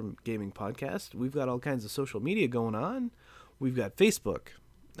Learn From Gaming Podcast, we've got all kinds of social media going on. We've got Facebook,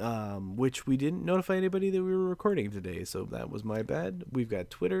 which we didn't notify anybody that we were recording today, so that was my bad. We've got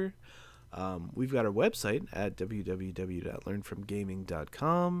Twitter. We've got our website at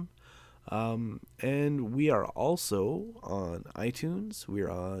www.learnfromgaming.com. And we are also on iTunes. We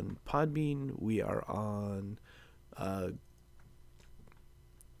are on Podbean. We are on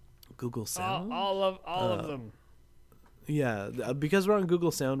Google Sound. All of them. Yeah, because we're on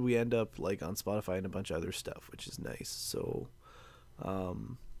Google Sound, we end up like on Spotify and a bunch of other stuff, which is nice. So,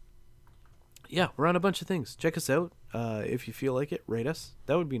 yeah, we're on a bunch of things. Check us out. If you feel like it, rate us.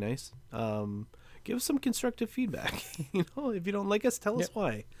 That would be nice. Give us some constructive feedback. If you don't like us, tell us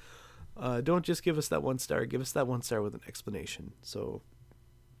why. Don't just give us that 1 star. Give us that 1 star with an explanation. So,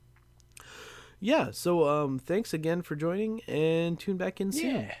 yeah. So, thanks again for joining, and tune back in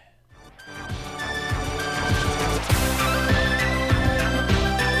soon. Yeah.